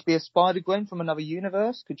 Could she be a Spider-Gwen from another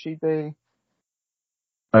universe? Could she be?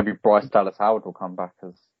 Maybe Bryce Dallas Howard will come back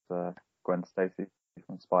as Gwen Stacy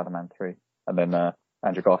from Spider-Man 3, and then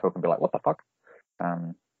Andrew Garfield can be like, "What the fuck?"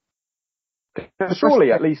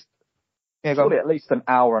 Surely at least an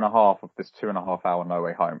hour and a half of this 2.5 hour No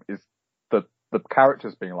Way Home is the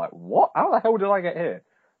characters being like, "What? How the hell did I get here?"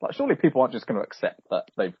 Like, surely people aren't just going to accept that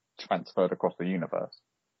they've transferred across the universe.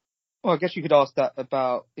 Well, I guess you could ask that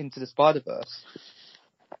about Into the Spider-Verse.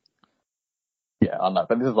 Yeah, I know,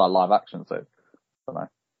 but this is like live action, so I don't know.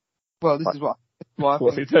 Well, this is what I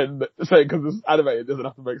What's he saying? Saying because it's animated doesn't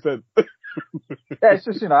have to make sense. Yeah, it's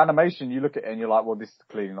just, animation, you look at it and you're like, well, this is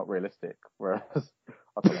clearly not realistic. Whereas,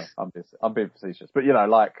 I don't know, I'm being facetious. But,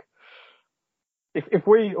 like, if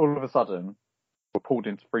we all of a sudden were pulled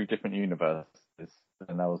into 3 different universes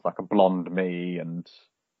and there was like a blonde me and,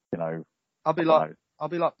 I'll be like,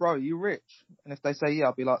 bro, are you rich? And if they say yeah,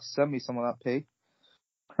 I'll be like, send me some of that pee.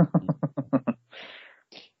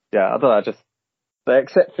 Yeah, I don't know, they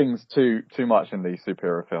accept things too much in these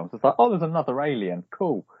superhero films. It's like, oh, there's another alien,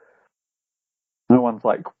 cool. No one's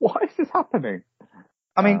like, why is this happening?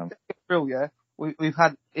 I mean, it's real, yeah. We've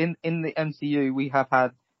had in the MCU, we have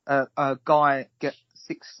had a guy get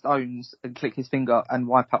 6 stones and click his finger and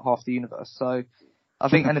wipe out half the universe. So I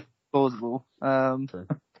think anything's plausible.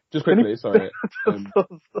 Just quickly, sorry.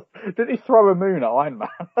 Did he throw a moon at Iron Man?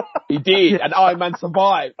 He did, and Iron Man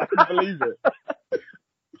survived. I couldn't believe it.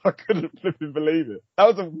 I couldn't flipping believe it.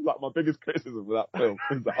 That was my biggest criticism of that film,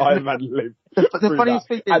 is that Iron Man lived through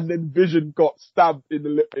that. And then Vision got stabbed in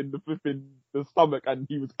the stomach, and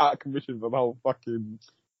he was out of commission for the whole fucking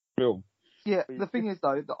film. Yeah, the thing is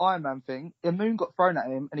though, the Iron Man thing, a moon got thrown at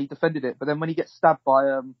him and he defended it, but then when he gets stabbed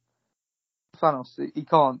by Thanos, he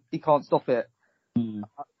can't stop it. And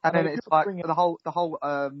then it's like the whole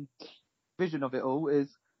Vision of it all is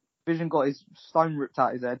Vision got his stone ripped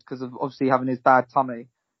out his head because of obviously having his bad tummy.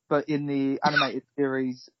 but in the animated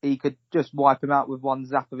series, he could just wipe him out with one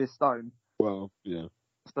zap of his stone. Well, yeah.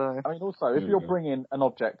 So I mean, also, if you're bringing an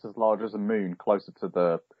object as large as a moon closer to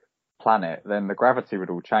the planet, then the gravity would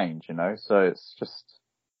all change, you know? So it's just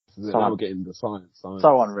Now we're getting the science.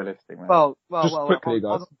 so unrealistic, man. well, Just quickly,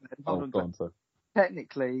 guys. hold on. Go on, sir.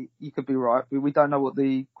 Technically, you could be right, but we don't know what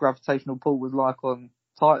the gravitational pull was like on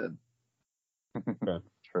Titan. Okay.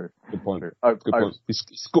 True. Good point. True. Good point.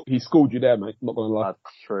 He schooled you there, mate. I'm not going to lie.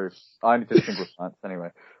 That's true. I only did single science anyway.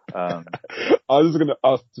 I was going to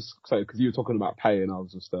ask, just say, because you were talking about pay, and I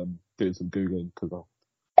was just doing some Googling, because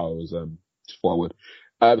I was just thought I would.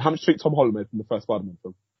 How much do you think Tom Holland made from the first Spider-Man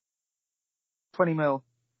film? 20 mil.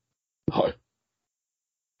 No.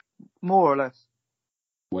 More or less.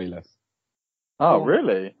 Way less. Oh,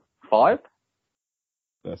 really? 5?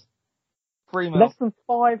 Less. 3 mil. Less than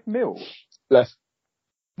 5 mil? Less.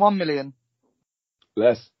 1 million.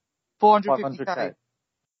 Less. 450k. 500k.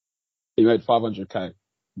 He made 500k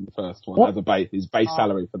in the first one as a base. His base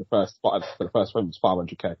salary for the first film was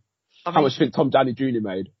 500k. How much do you think Tom Downey Jr.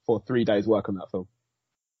 made for 3 days' work on that film?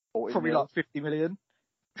 Probably like 50 million.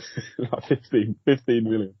 Like 15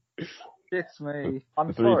 million. It's me.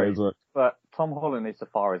 I'm 3 sorry, days' work. but Tom Holland needs to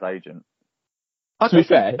fire his agent. To be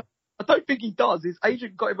fair, I don't think he does. His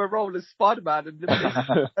agent got him a role as Spider-Man and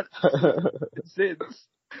since.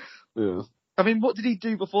 Yeah. I mean, what did he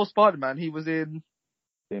do before Spider-Man? He was in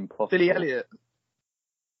The Impossible. Billy Elliot,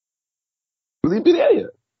 Was he Billy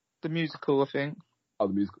Elliot? the musical, I think. Oh,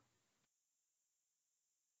 the musical.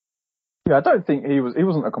 Yeah, I don't think he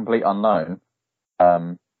wasn't a complete unknown.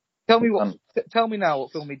 Tell me now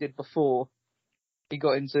what film he did before he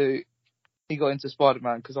got into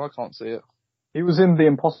Spider-Man, because I can't see it. He was in The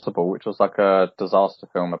Impossible, which was like a disaster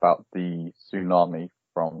film about the tsunami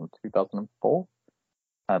from 2004.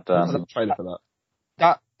 Had a trailer for that.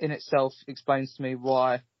 That in itself explains to me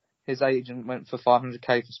why his agent went for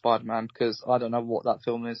 500k for Spider-Man, because I don't know what that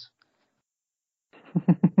film is. To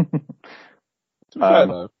be fair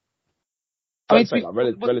though, I mean,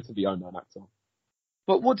 relatively unknown actor.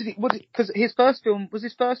 But what did he? Because his first film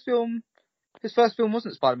wasn't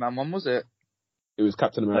Spider-Man one, was it? It was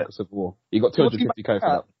Captain America: Civil War. He got 250k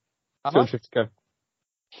for that. 250k.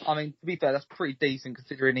 I mean, to be fair, that's pretty decent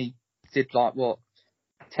considering he did like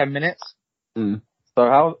 10 minutes. Mm.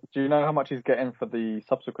 So do you know how much he's getting for the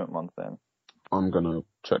subsequent ones then? I'm gonna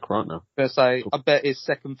check right now. I'm gonna say, I bet his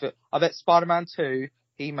second film, I bet Spider-Man 2,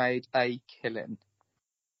 he made a killing.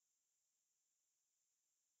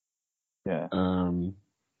 Yeah.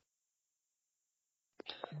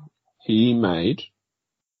 He made.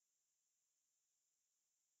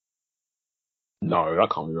 No, that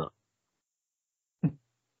can't be right.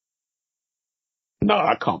 No,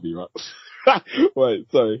 that can't be right.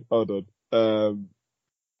 Wait, sorry, hold on.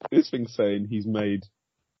 This thing's saying he's made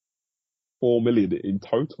 4 million in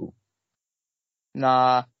total.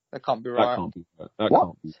 Nah, that can't be right. That can't be right. That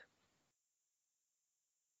can't be.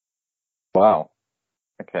 Wow.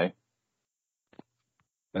 Okay.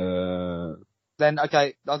 Then,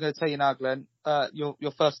 okay, I'm going to tell you now, Glenn.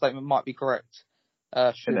 Your first statement might be correct.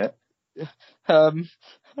 Isn't it?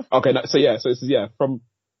 Okay,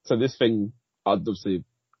 so this thing, I obviously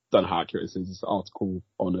don't know how accurate this is. This article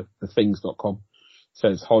on thethings.com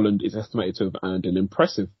says Holland is estimated to have earned an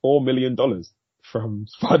impressive $4 million from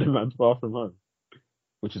Spider-Man Far From Home,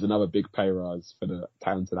 which is another big pay rise for the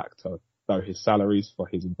talented actor, though his salaries for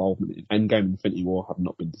his involvement in Endgame and Infinity War have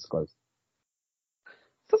not been disclosed.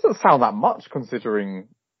 Doesn't sound that much considering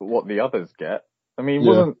what the others get. I mean,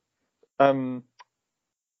 Yeah. wasn't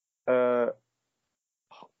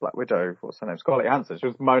Black Widow, what's her name? Scarlett Johansson. She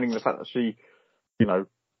was moaning the fact that she,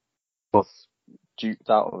 was duped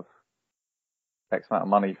out of X amount of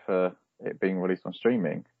money for it being released on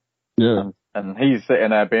streaming. Yeah. And he's sitting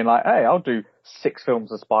there being like, hey, I'll do 6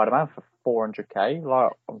 films of Spider-Man for 400k.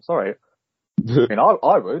 Like, I'm sorry. I mean,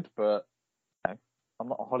 I would, but I'm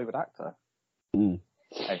not a Hollywood actor. Mm.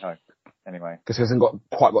 Hey ho. Anyway. Because he hasn't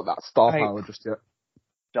quite got that star power just yet.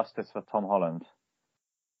 Justice for Tom Holland.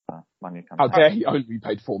 How dare he only be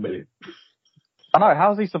paid 4 million? I know,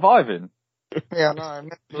 how's he surviving? Yeah, no.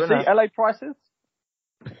 You see LA prices?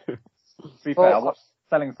 To be fair, I watched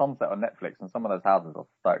Selling Sunset on Netflix and some of those houses are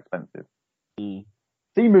so expensive. Mm.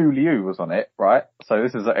 Simu Liu was on it, right? So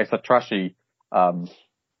this is it's a trashy, kind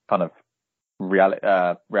of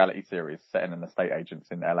reality series set in an estate agents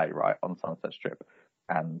in LA, right? On Sunset Strip.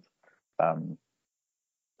 And,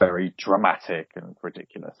 very dramatic and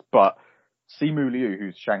ridiculous. But Simu Liu,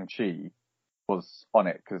 who's Shang-Chi, was on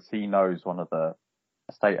it because he knows one of the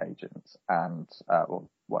estate agents and, or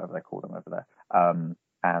whatever they call them over there.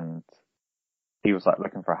 And he was like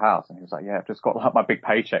looking for a house, and he was like, yeah, I've just got like my big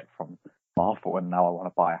paycheck from Marvel, and now I want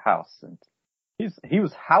to buy a house. And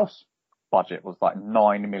his house budget was like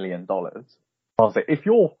 $9 million. I was like, if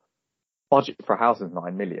your budget for a house is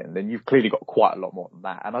 $9 million, then you've clearly got quite a lot more than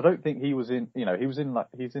that. And I don't think he was in Human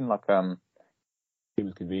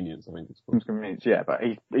Convenience, I think it's called. Human Convenience, yeah, but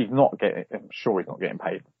he's not getting. I'm sure he's not getting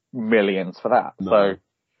paid millions for that. No.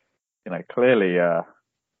 So, clearly,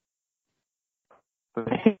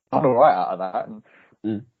 he's done all right out of that.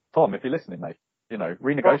 And Tom, if you're listening, mate,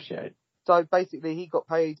 renegotiate. So basically, he got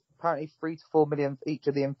paid apparently 3 to 4 million for each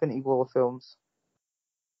of the Infinity War films.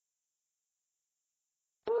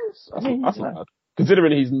 That's not bad.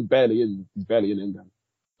 Considering he's barely in Endgame.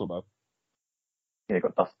 Not bad. Yeah, he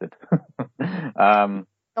got dusted. You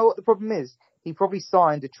know what the problem is? He probably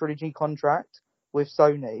signed a trilogy contract with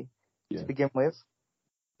Sony to begin with.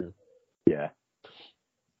 Yeah.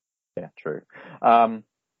 Yeah, true. And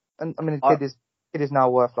I mean, the kid is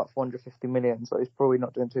now worth like 450 million, so he's probably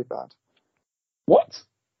not doing too bad. What?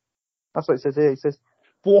 That's what it says here. It says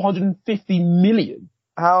 450 million.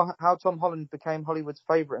 How Tom Holland became Hollywood's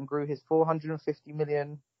favourite and grew his $450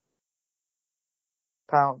 million.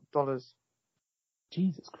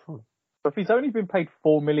 Jesus Christ. But if he's only been paid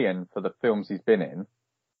 $4 million for the films he's been in,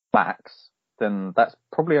 max, then that's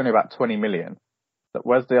probably only about 20 million. But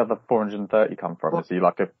where's the other 430 come from? Is he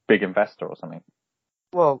like a big investor or something?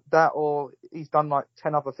 Well, that or he's done like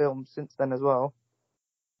 10 other films since then as well.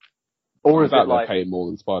 Or is it like paying more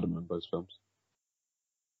than Spider-Man those films?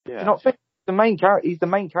 Yeah. Do you not think the main character? He's the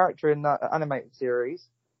main character in that animated series.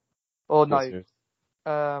 Or no?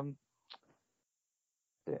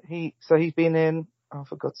 He's been in. Oh,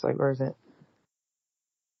 for God's sake, where is it?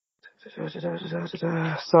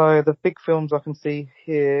 So the big films I can see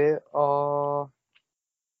here are.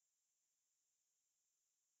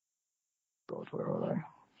 God, where are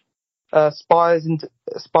they? Spies in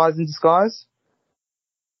Disguise.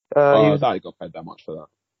 He got paid that much for that.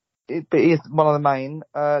 But he is one of the main.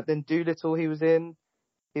 Then Doolittle he was in.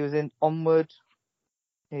 He was in Onward.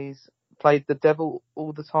 He's played the devil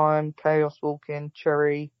all the time. Chaos Walking,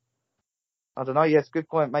 Cherry. I don't know. Yes, good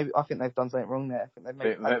point. Maybe I think they've done something wrong there. I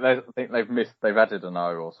think they've missed. They've added an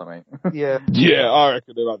O or something. Yeah. Yeah, I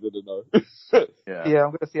reckon they've added an O. Yeah,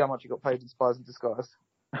 I'm going to see how much he got paid in Spies in Disguise.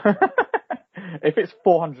 If it's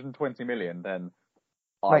 420 million, then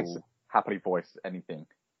I will happily voice anything.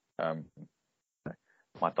 My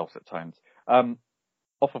dulcet tones.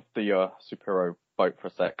 Off of the superhero boat for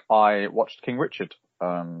a sec, I watched King Richard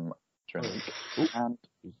during the week and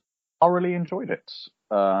thoroughly enjoyed it.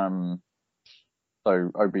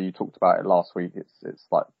 So Obi, you talked about it last week. It's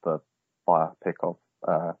like the biopic of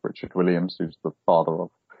Richard Williams, who's the father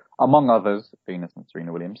of, among others, Venus and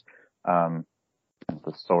Serena Williams. And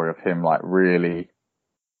the story of him like really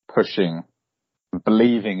pushing,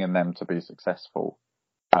 believing in them to be successful.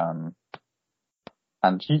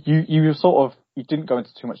 And you sort of, you didn't go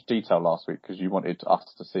into too much detail last week because you wanted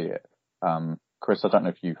us to see it. Chris, I don't know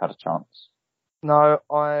if you've had a chance. No,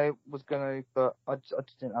 I was going to, but I just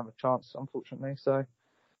didn't have a chance, unfortunately. So,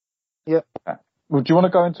 yeah. Okay. Well, do you want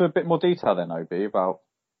to go into a bit more detail then, Obi, about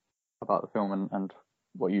the film and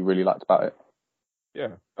what you really liked about it?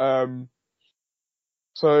 Yeah.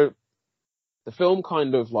 So the film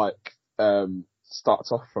kind of like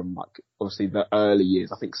starts off from like obviously the early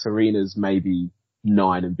years. I think Serena's maybe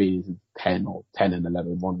 9 and Venus is 10 or 10 and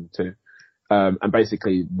 11, 1 and 2. And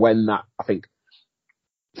basically when that, I think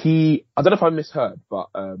I don't know if I misheard, but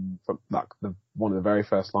from like one of the very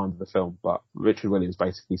first lines of the film, but Richard Williams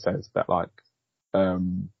basically says that like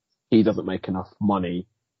he doesn't make enough money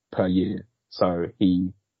per year, so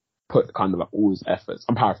he put kind of like all his efforts,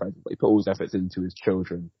 I'm paraphrasing, but he put all his efforts into his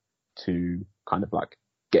children to kind of like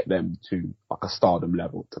get them to like a stardom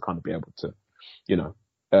level to kind of be able to,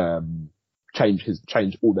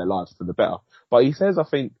 change all their lives for the better. But he says, I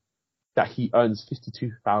think, that he earns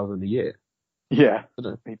 $52,000 a year. Yeah,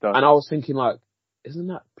 he does. And I was thinking like, isn't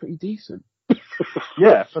that pretty decent?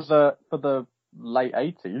 Yeah, for the late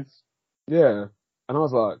 80s. Yeah. And I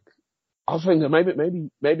was thinking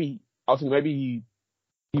maybe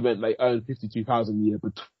he meant they earned $52,000 a year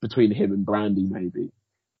between him and Brandy, maybe.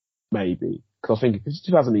 Because I was thinking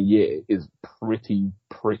 $52,000 a year is pretty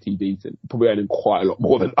decent. Probably earning quite a lot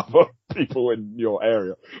more than other people in your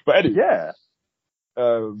area. But anyway. Yeah.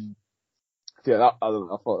 Yeah, I don't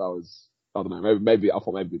know. I thought that was, I don't know. Maybe I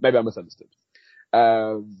misunderstood.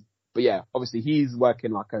 But yeah, obviously he's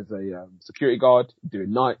working like as a security guard,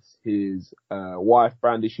 doing nights. His wife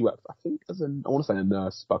Brandy, she works, I think, I want to say a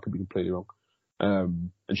nurse, but I could be completely wrong.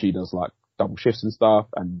 And she does like double shifts and stuff.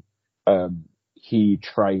 And he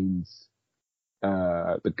trains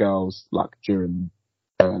the girls like during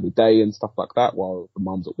the day and stuff like that while the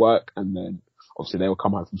mum's at work, and then obviously they will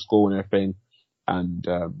come home from school and everything, and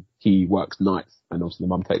he works nights, and obviously the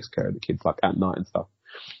mum takes care of the kids like at night and stuff.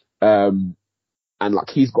 And like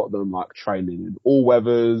he's got them like training in all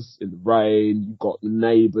weathers, in the rain. You've got the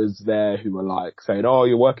neighbours there who are like saying, "Oh,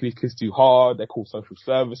 you're working these kids too hard." They call social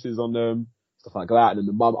services on them, stuff like that. And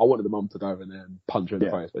then I wanted the mum to go over there and punch her in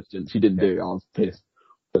the face, but she didn't do it. I was pissed.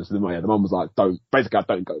 But so the mum was like, "Don't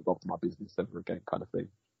go involved in my business ever again," kind of thing.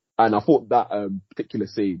 And I thought that particular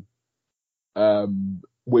scene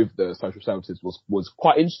with the social services was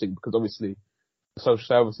quite interesting, because obviously the social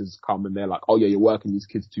services come and they're like, "Oh yeah, you're working these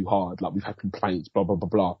kids too hard. Like we've had complaints, blah blah blah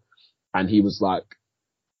blah." And he was like,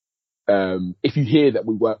 "If you hear that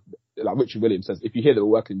we work," like Richard Williams says, "if you hear that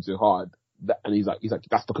we're working too hard," and he's like,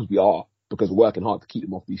 "That's because we are, because we're working hard to keep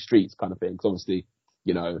them off these streets," kind of thing. Because obviously,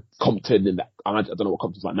 you know, Compton in that, I don't know what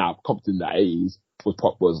Compton's like now. Compton in the 80s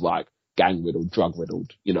was like gang riddled, drug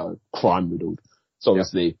riddled, you know, crime riddled. So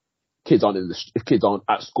obviously, if kids aren't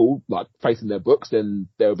at school, like facing their books, then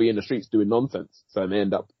they'll be in the streets doing nonsense. So they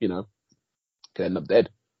end up, you know, could end up dead.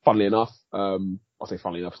 Funnily enough, I'll say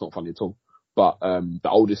funnily enough, it's not funny at all. But, the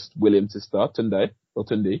oldest William sister, Tunde,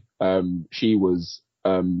 she was,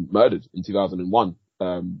 murdered in 2001,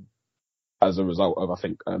 as a result of, I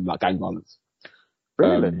think, like gang violence.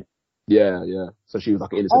 Really? Yeah. So she was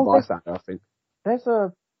like an innocent bystander, I think. There's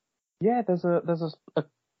a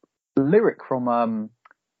lyric from,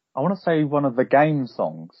 I want to say one of the Game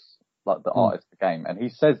songs, like the artist of the Game, and he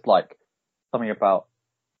says like something about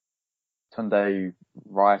Tunde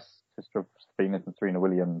Rice, sister of Venus and Serena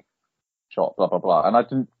Williams, shot, blah blah blah. And I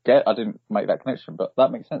didn't make that connection, but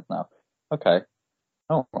that makes sense now. Okay.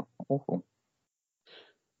 Oh, awful.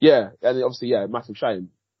 Yeah, and obviously, massive shame.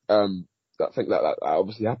 I think that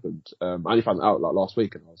obviously happened. I only found it out like last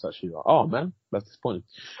week, and I was actually like, "Oh man, that's disappointing."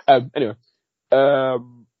 Anyway,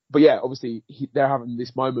 but yeah, obviously they're having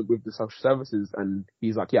this moment with the social services, and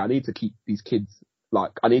he's like, "Yeah, I need to keep these kids,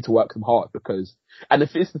 like, I need to work them hard because," and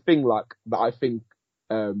if it's the thing like that, I think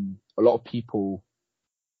a lot of people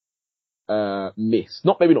miss,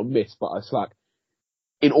 maybe not miss, but it's like,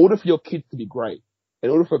 in order for your kids to be great,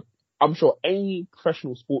 I'm sure any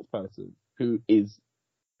professional sports person who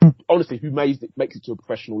makes it to a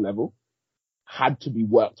professional level had to be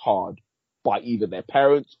worked hard by either their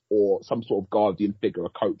parents or some sort of guardian figure, a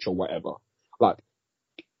coach or whatever. Like,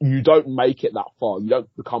 you don't make it that far. You don't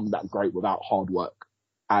become that great without hard work,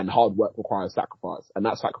 and hard work requires sacrifice, and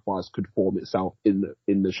that sacrifice could form itself in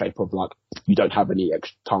the shape of like, you don't have any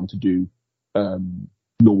extra time to do,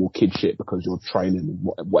 normal kid shit because you're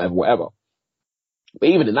training and whatever. But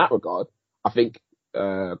even in that regard, I think,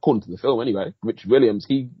 according to the film anyway, Richard Williams,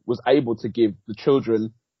 he was able to give the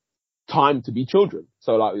children time to be children.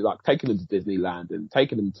 So like taking them to Disneyland and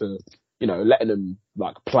taking them to, you know, letting them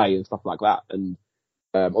like play and stuff like that. And,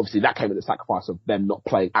 obviously that came at the sacrifice of them not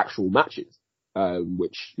playing actual matches,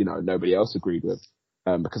 which, you know, nobody else agreed with,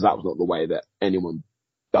 because that was not the way that anyone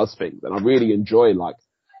does things. And I really enjoy like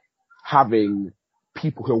having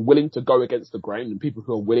people who are willing to go against the grain and people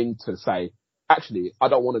who are willing to say, actually, I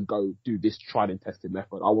don't want to go do this tried and tested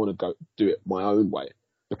method. I want to go do it my own way,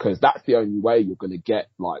 because that's the only way you're going to get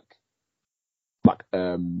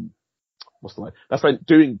what's the way? That's like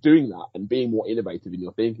doing that and being more innovative in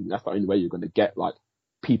your thinking. That's the only way you're going to get like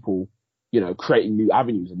people, you know, creating new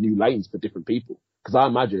avenues and new lanes for different people. Because I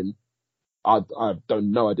imagine, I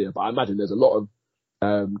don't no idea, but I imagine there's a lot of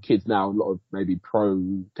kids now, a lot of maybe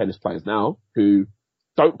pro tennis players now who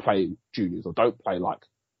don't play juniors or don't play like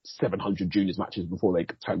 700 juniors matches before they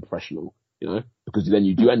turn professional, you know, because then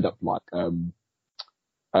you do end up like,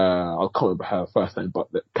 I can't remember her first name, but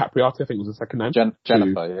Capriati, I think was the second name.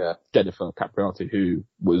 Jennifer Capriati, who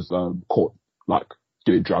was, caught like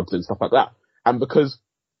doing drugs and stuff like that. And because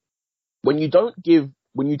when you don't give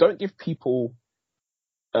people,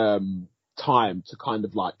 time to kind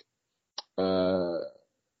of like, I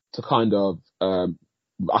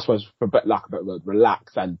suppose for lack of a better word,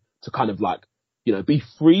 relax and to kind of like, you know, be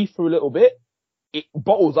free for a little bit, it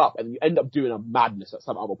bottles up and you end up doing a madness at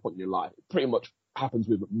some other point in your life. It pretty much happens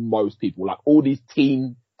with most people. Like all these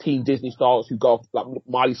teen Disney stars who go off, like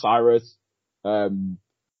Miley Cyrus, I'm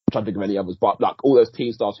trying to think of any others, but like all those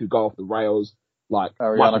teen stars who go off the rails, like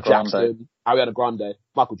Ariana Grande,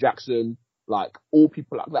 Michael Jackson, like all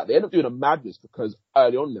people like that. They end up doing a madness because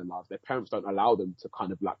early on in their lives, their parents don't allow them to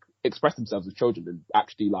kind of like express themselves as children and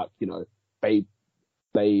actually like, you know,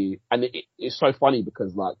 it's so funny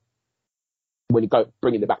because like when you go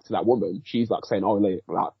bringing it back to that woman, she's like saying, "Oh, like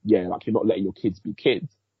you're not letting your kids be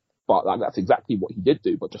kids," but like that's exactly what he did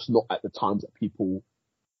do, but just not at the times that people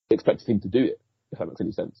expected him to do it. if that makes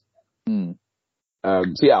any sense. Mm.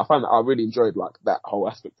 So yeah, I found that I really enjoyed like that whole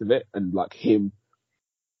aspect of it, and like him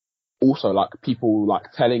also like people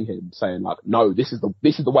like telling him, saying like, no, this is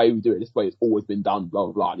the way we do it. This way it's always been done, blah,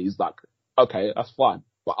 blah, blah. And he's like, okay, that's fine,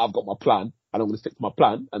 but I've got my plan and I'm going to stick to my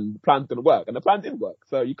plan, and the plan's going to work, and the plan didn't work.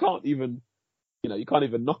 So you can't even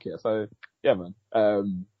knock it. So yeah, man.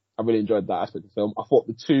 I really enjoyed that aspect of the film. I thought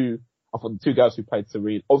the two girls who played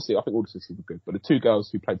Serena, obviously I think all the sisters were good, but the two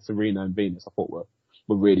girls who played Serena and Venus, I thought were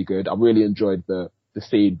really good. I really enjoyed the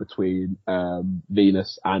scene between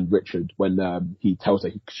Venus and Richard when he tells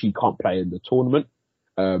her she can't play in the tournament,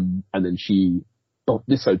 and then so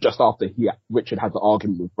just after Richard had the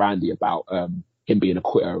argument with Brandy about him being a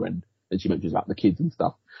quitter, and she mentions about the kids and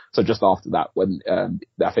stuff. So just after that, when I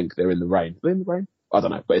think they're in the rain. Are they in the rain? I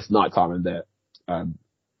don't know, but it's nighttime and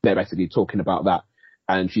they're basically talking about that,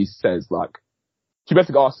 and she says like, she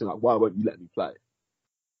basically asks him like, why won't you let me play?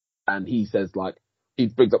 And he says like, he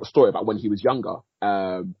brings up a story about when he was younger,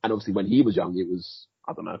 and obviously when he was young, it was,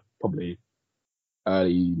 I don't know, probably like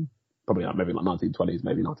maybe like 1920s,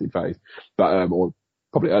 maybe 1930s, but or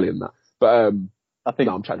probably earlier than that. But I think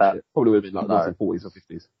no, I'm chatting shit. Probably would have been like 1940s or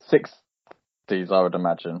 50s. 60s, I would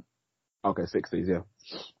imagine. Okay, 60s, yeah.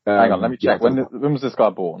 Hang on, let me check. Yeah, when was this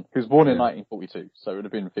guy born? He was born in 1942, so it would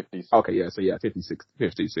have been 50s. Okay, yeah, so yeah, 50s,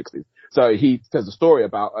 60s. So he tells a story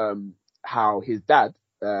about how his dad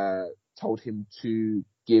told him to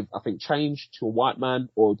give, I think, change to a white man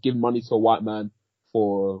or give money to a white man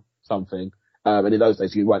for something. And in those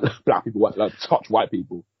days, black people weren't allowed to touch white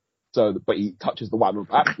people. So, but he touches the white man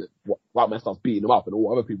by accident. White man starts beating him up, and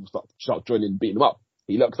all other people start joining and beating him up.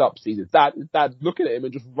 He looks up, sees his dad. His dad's looking at him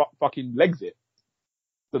and just fucking legs it.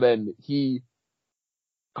 So then he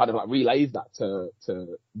kind of like relays that to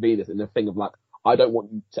Venus in the thing of like, I don't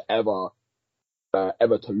want you to ever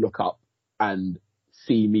to look up and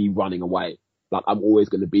see me running away. Like, I'm always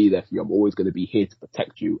going to be there for you. I'm always going to be here to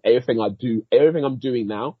protect you. Everything I'm doing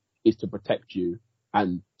now is to protect you,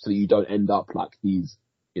 and so that you don't end up like these,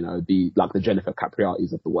 the Jennifer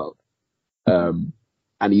Capriatis of the world.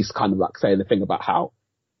 And he's kind of like saying the thing about how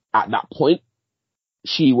at that point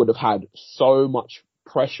she would have had so much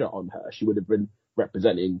pressure on her. She would have been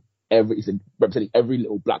representing every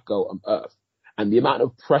little black girl on earth. And the amount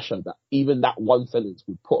of pressure that even that one sentence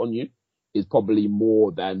would put on you is probably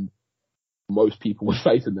more than most people would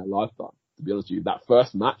face in their lifetime, to be honest with you. That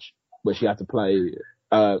first match where she had to play,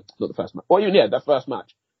 not the first match, well, yeah, that first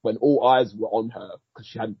match when all eyes were on her because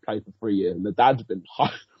she hadn't played for 3 years, and the dad's been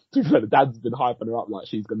hyping her up like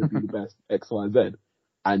she's going to be the best X, Y, Z.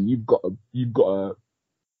 And you've got to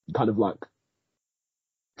kind of like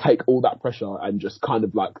take all that pressure and just kind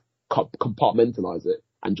of like compartmentalize it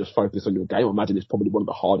and just focus on your game. I imagine it's probably one of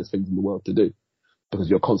the hardest things in the world to do, because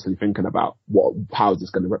you're constantly thinking about how is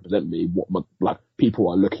this going to represent me? People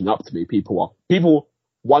are looking up to me. People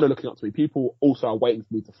one are looking up to me. People also are waiting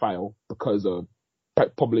for me to fail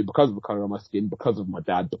probably because of the color of my skin, because of my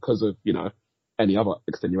dad, because of, any other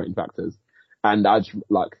extenuating factors. And I feel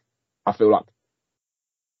like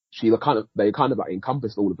they kind of like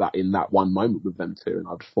encompassed all of that in that one moment with them too. And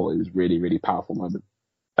I just thought it was really, really powerful moment.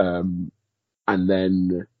 And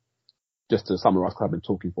then just to summarize, because I've been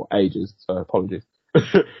talking for ages, so apologies.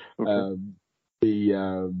 Okay. I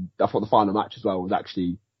thought the final match as well was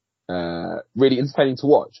actually really entertaining to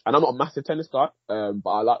watch. And I'm not a massive tennis guy, but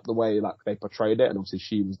I like the way like they portrayed it. And obviously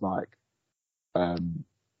she was like,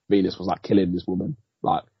 Venus was like killing this woman,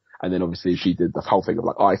 like, and then obviously she did the whole thing of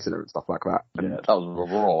like icing her and stuff like that. Yeah, that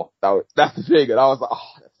was raw. That's the thing, and I was like,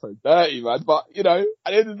 oh, that's so dirty, man. But at the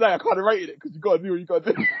end of the day, I kind of rated it because you got to do what you got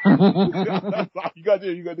to do. You got to do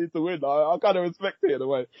what you got to do to win. I kind of respect it in a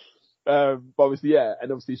way. But obviously, yeah,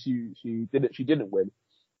 and obviously she didn't win.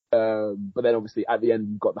 But then obviously at the end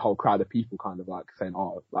you got the whole crowd of people kind of like saying,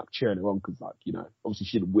 oh, like cheering her on because like obviously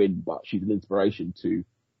she didn't win, but she's an inspiration to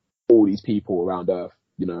all these people around Earth.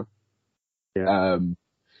 Yeah. And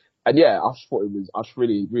yeah, I just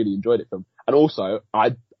really, really enjoyed it. And also,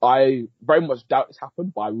 I very much doubt this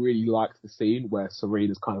happened, but I really liked the scene where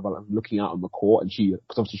Serena's kind of like looking out on the court, and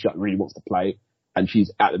because obviously she like really wants to play, and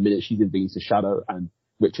she's at the minute she's in Venus' shadow, and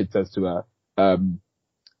Richard says to her,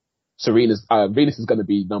 Venus is going to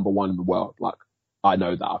be number one in the world. Like, I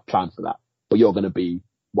know that, I've planned for that, but you're going to be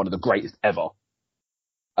one of the greatest ever.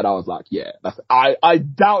 And I was like, yeah, I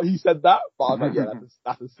doubt he said that, but I was like, yeah,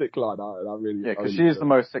 that's a sick line. I really, yeah, because she is the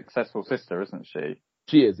most successful sister, isn't she?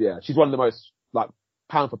 She is, yeah. She's one of the most, like,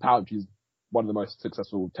 pound for pound, she's one of the most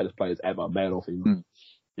successful tennis players ever, male or female.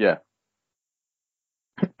 Yeah.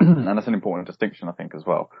 And that's an important distinction, I think, as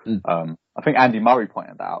well. I think Andy Murray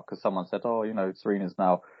pointed that out because someone said, oh, Serena's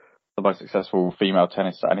now the most successful female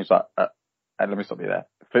tennis, and he's like, let me stop you there.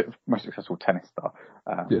 Most successful tennis star.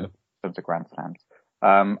 Yeah. In terms of Grand Slams.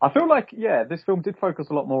 I feel like, this film did focus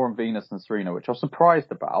a lot more on Venus and Serena, which I was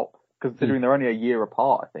surprised about, considering they're only a year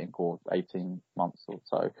apart, I think, or 18 months or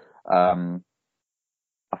so.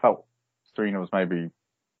 I felt Serena was maybe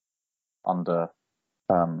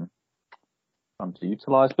underutilized,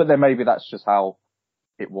 but then maybe that's just how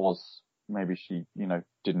it was. Maybe she,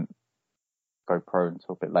 didn't go pro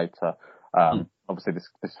until a bit later. Obviously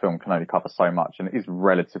this film can only cover so much, and it is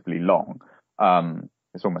relatively long.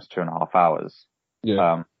 It's almost 2.5 hours.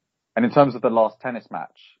 Yeah. And in terms of the last tennis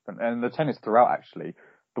match, and the tennis throughout, actually,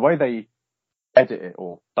 the way they edit it,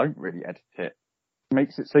 or don't really edit it,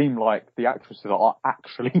 makes it seem like the actresses are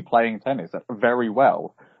actually playing tennis very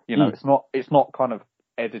well. It's not kind of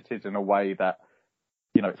edited in a way that,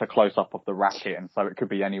 it's a close up of the racket, and so it could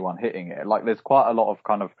be anyone hitting it. Like, there's quite a lot of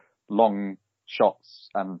kind of long shots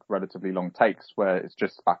and relatively long takes where it's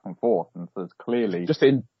just back and forth, and so it's clearly.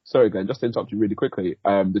 Sorry, Glenn, just to interrupt you really quickly.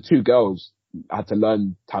 The two girls had to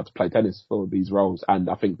learn how to play tennis for these roles, and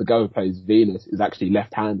I think the girl who plays Venus is actually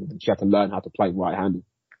left-handed, and she had to learn how to play right-handed.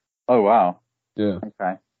 Oh wow. Yeah.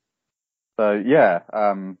 Okay. So yeah,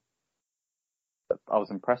 I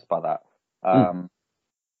was impressed by that.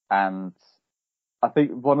 And I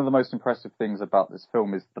think one of the most impressive things about this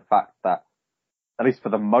film is the fact that, at least for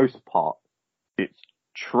the most part, it's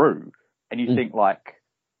true. And you think, like,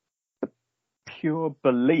 the pure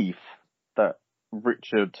belief that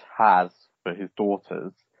Richard has for his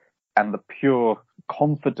daughters and the pure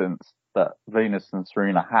confidence that Venus and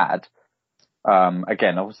Serena had,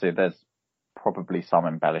 again, obviously there's probably some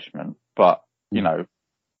embellishment, but,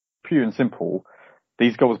 pure and simple,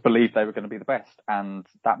 these girls believed they were going to be the best, and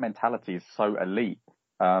that mentality is so elite.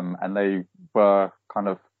 And they were kind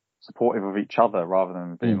of supportive of each other rather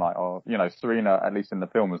than being like, Serena, at least in the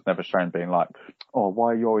film, was never shown being like, oh,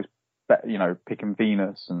 why are you always, picking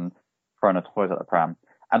Venus and throwing her toys at the pram?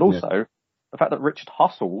 And also the fact that Richard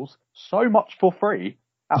hustles so much for free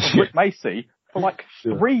out of Rick Macy for like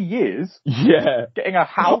 3 years. Yeah. Getting a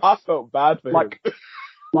house. I felt bad for him.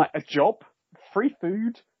 Like a job, free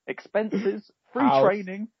food, expenses, free House.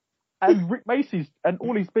 Training. And Rick Macy's, and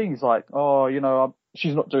all he's being is like,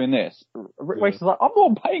 she's not doing this. Rick Macy's like, I'm the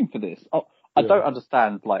one paying for this. I don't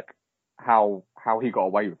understand, like, how he got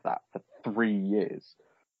away with that for 3 years.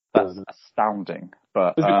 That's astounding.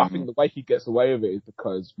 But I think the way he gets away with it is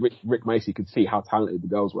because Rick Macy could see how talented the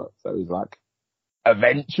girls were. So he's like,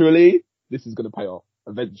 eventually, this is going to pay off.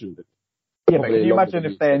 Eventually. Yeah, but can you imagine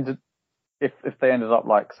if they ended up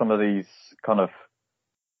like some of these kind of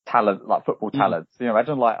talent, like football talents?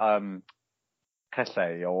 Imagine like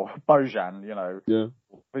Kese or Bojan,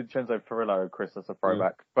 Vincenzo Perillo, Chris, that's a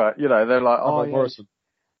throwback. But they're like, Morrison.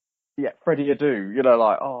 Yeah, Freddie Adu,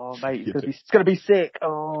 like, oh mate, it's gonna be sick.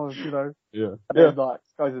 Oh, Yeah. And then like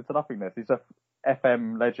goes into nothingness. He's a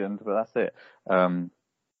FM legend, but that's it. So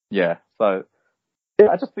yeah, I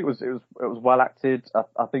just think it was well acted.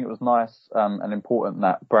 I think it was nice and important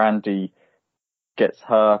that Brandy gets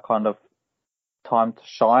her kind of time to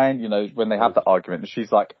shine. When they have the argument, and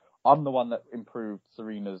she's like, I'm the one that improved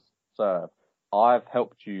Serena's serve. I've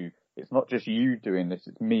helped you. It's not just you doing this,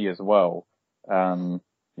 it's me as well.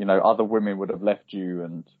 Other women would have left you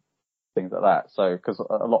and things like that. So, because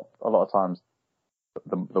a lot of times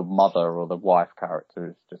the mother or the wife character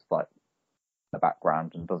is just like in the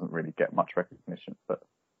background and doesn't really get much recognition. But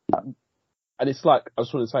and it's like, I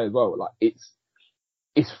just want to say as well, like it's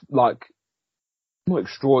like not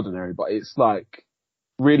extraordinary, but it's like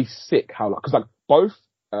really sick how, like, because like both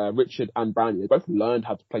Richard and Brandy, they both learned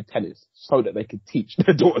how to play tennis so that they could teach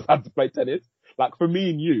their daughters how to play tennis. Like, for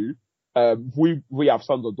me and you, we have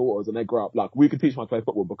sons or daughters and they grow up, like, we can teach them how to play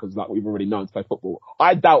football because, like, we've already known to play football.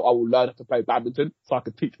 I doubt I will learn how to play badminton so I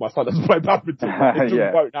can teach my son how to play badminton. It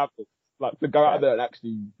just won't happen. Like, to go out there and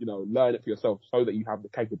actually, learn it for yourself so that you have the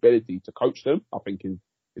capability to coach them, I think is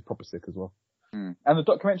proper sick as well. And the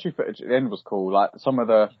documentary footage at the end was cool. Like, some of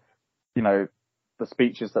the, the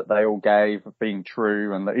speeches that they all gave of being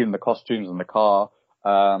true, and even the costumes and the car.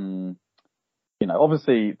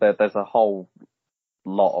 Obviously there's a whole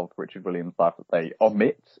lot of Richard Williams' life that they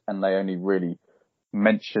omit, and they only really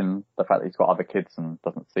mention the fact that he's got other kids and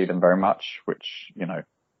doesn't see them very much, which, you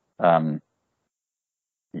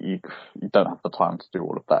don't have the time to do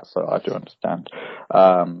all of that, so I do understand.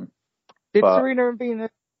 Did Serena and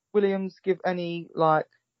Venus Williams give any, like,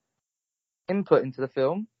 input into the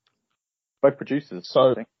film? Both producers,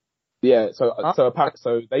 so I think. Yeah, so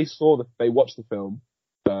they watched the film,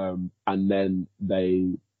 and then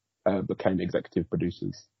they became executive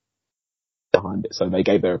producers behind it. So they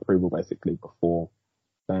gave their approval basically before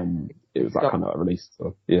it was like kind of released.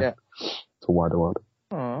 So yeah. to wider world.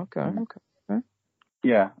 Oh, okay. Okay.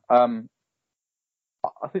 Yeah. I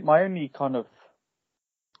think my only kind of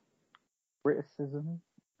criticism,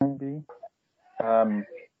 maybe,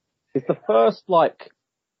 is the first,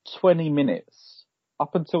 20 minutes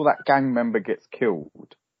up until that gang member gets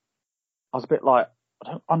killed. I was a bit like,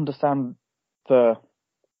 I don't understand there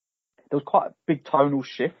was quite a big tonal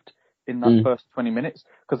shift in that first 20 minutes,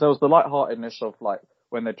 because there was the lightheartedness of,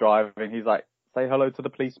 when they're driving, he's like, say hello to the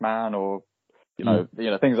policeman, or, you know,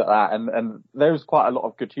 things like that. And there's quite a lot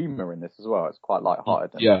of good humour in this as well. It's quite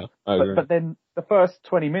lighthearted. Yeah, I agree. But then the first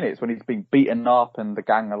 20 minutes when he's being beaten up and the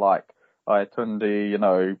gang are like, "Hey, Tundi,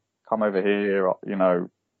 come over here, or,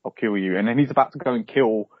 I'll kill you." And then he's about to go and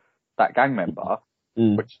kill that gang member,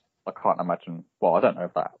 which I can't imagine. Well, I don't know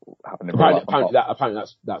if that happened in real life. Apparently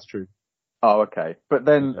that's true. Oh, okay. But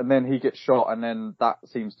then, and then he gets shot, and then that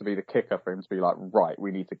seems to be the kicker for him to be like, right, we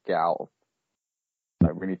need to get out of,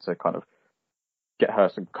 we need to kind of get her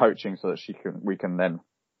some coaching so that we can then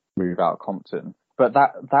move out of Compton. But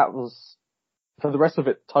that was, so the rest of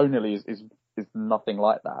it tonally is nothing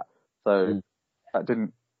like that. So that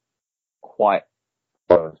didn't quite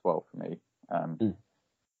go as well for me.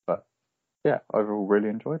 But yeah, overall really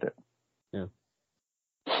enjoyed it. Yeah.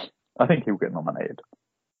 I think he'll get nominated.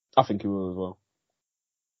 I think he will as well.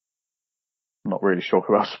 I'm not really sure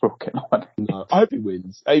who else will get nominated. No, I hope he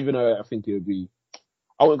wins. Even though I think it would be,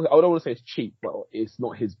 I don't want to say it's cheap, but it's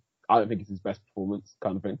not his, I don't think it's his best performance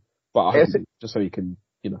kind of thing. But I hope just so he can,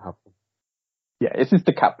 have fun. Yeah, it's his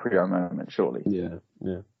DiCaprio moment, surely. Yeah.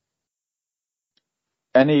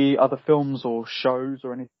 Any other films or shows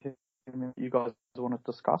or anything that you guys want to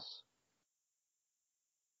discuss?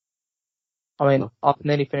 I mean, I've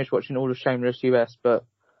nearly finished watching all of Shameless US, but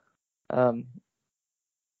it's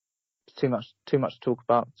too much to talk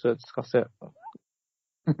about to discuss it.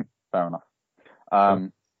 Fair enough.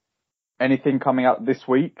 Anything coming out this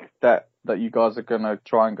week that you guys are going to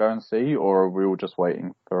try and go and see, or are we all just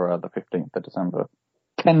waiting for the 15th of December?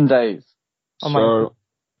 10 days. Go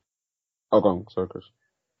on. Sorry, Chris.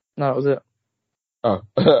 No, that was it. Oh,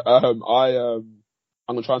 I'm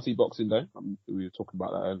going to try and see Boxing Day. We were talking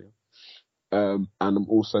about that earlier. And I'm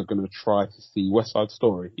also going to try to see West Side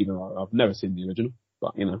Story, even though I've never seen the original,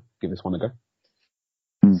 but, give this one a go.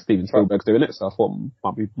 Steven Spielberg's doing it, so I thought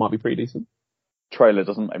might be pretty decent. Trailer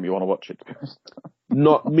doesn't make me want to watch it, to be honest.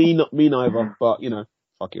 Not me neither, but,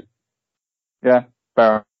 fuck it. Yeah,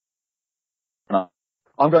 fair enough.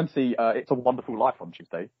 I'm going to see It's a Wonderful Life on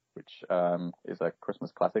Tuesday, which is a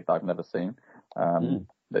Christmas classic that I've never seen.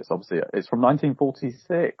 It's from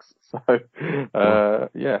 1946, so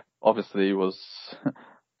yeah, obviously was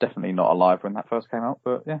definitely not alive when that first came out.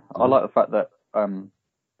 But yeah, I like the fact that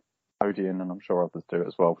Odeon, and I'm sure others do it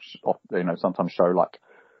as well, sometimes show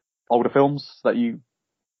older films that you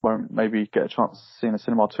won't maybe get a chance to see in a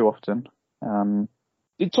cinema too often.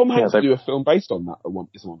 Did Tom Hanks do a film based on that?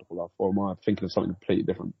 It's a Wonderful Life, or am I thinking of something completely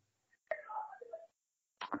different?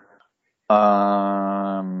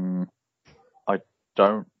 I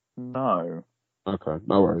don't know. Okay,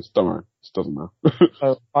 no worries. Don't worry. It doesn't matter.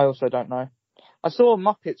 I also don't know. I saw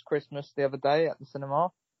Muppets Christmas the other day at the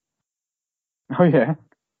cinema. Oh yeah.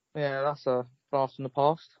 Yeah, that's a blast from the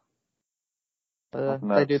past.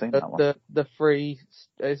 They do the free.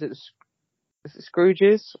 Is it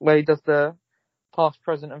Scrooge's where he does the past,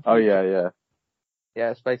 present, and future? Oh yeah.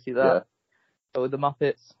 Yeah, it's basically that, but with the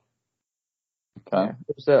Muppets. Okay. Yeah,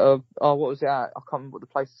 it was what was it at? I can't remember what the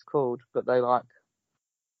place is called, but they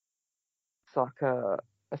it's like a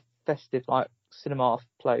festive cinema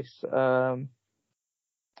place. I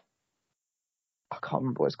can't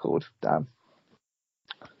remember what it's called. Damn.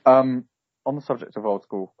 On the subject of old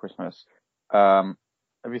school Christmas, have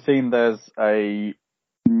you seen there's a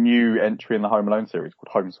new entry in the Home Alone series called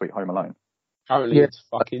Home Sweet Home Alone? Apparently it's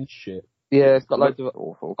fucking shit. Yeah, it's got loads of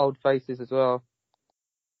awful old faces as well.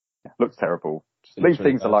 Yeah, looks terrible. Just leave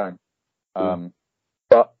things alone.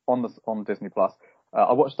 But on Disney Plus,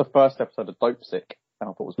 I watched the first episode of Dope Sick, and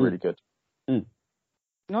I thought it was really good. Okay.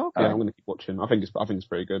 Yeah, I'm going to keep watching. I think it's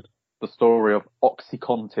pretty good. The story of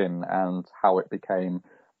OxyContin and how it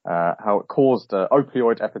caused an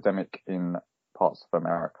opioid epidemic in parts of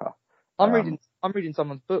America. I'm reading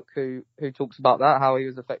someone's book who talks about that, how he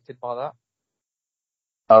was affected by that.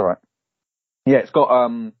 All right. Yeah, it's got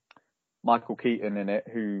Michael Keaton in it,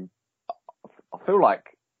 who I feel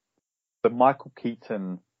like the Michael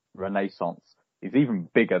Keaton renaissance is even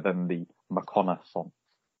bigger than the McConaissance,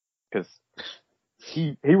 because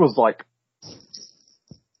he was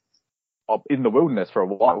in the wilderness for a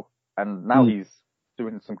while, and now he's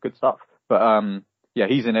doing some good stuff. But yeah,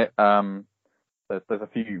 he's in it. There's a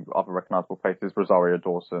few other recognisable faces: Rosario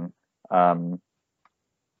Dawson,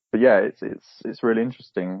 But yeah, it's really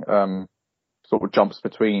interesting. Sort of jumps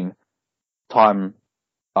between time,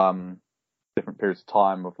 different periods of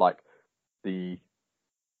time of like the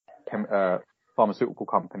pharmaceutical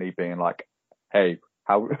company being like, hey,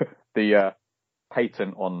 how the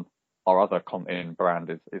patent on our other continent brand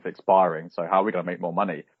is expiring, so how are we going to make more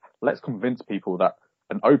money? Let's convince people that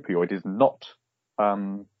an opioid is not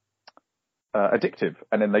addictive,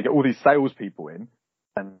 and then they get all these salespeople in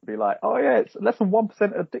and be like, oh yeah, it's less than 1%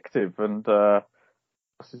 addictive, and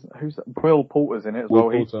who's Will Porter's in it as well.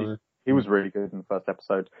 He was really good in the first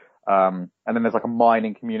episode. And then there's like a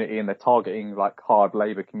mining community, and they're targeting like hard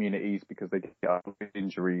labor communities because they get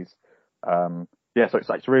injuries. Yeah, so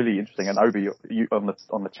it's really interesting. And Obi, you on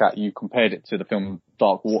the chat, you compared it to the film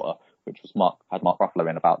Dark Water, which was had Mark Ruffalo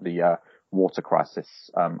in, about the water crisis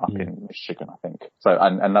up in Michigan, I think. So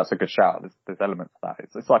and that's a good shout. There's elements of that.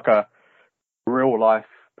 It's like a real life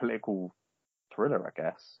political thriller, I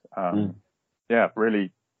guess. Yeah,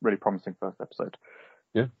 really promising first episode.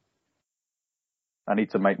 Yeah. I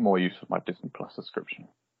need to make more use of my Disney Plus subscription.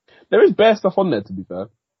 There is bare stuff on there, to be fair.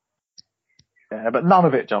 Yeah, but none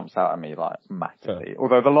of it jumps out at me like massively. Fair.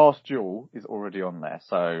 Although The Last Duel is already on there,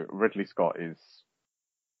 so Ridley Scott is,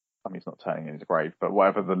 I mean, he's not turning in his grave, but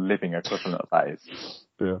whatever the living equivalent of that is.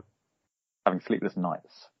 Yeah. Having sleepless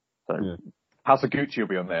nights. So yeah. House of Gucci will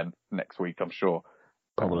be on there next week, I'm sure.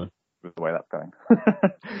 Probably. With the way that's going.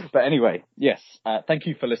 But anyway, yes, thank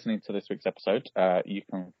you for listening to this week's episode. You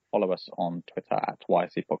can follow us on Twitter at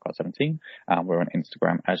YC Podcast17, and we're on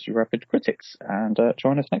Instagram as Your Average Critics. And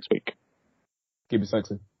join us next week. Keep it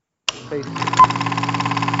sexy. Peace.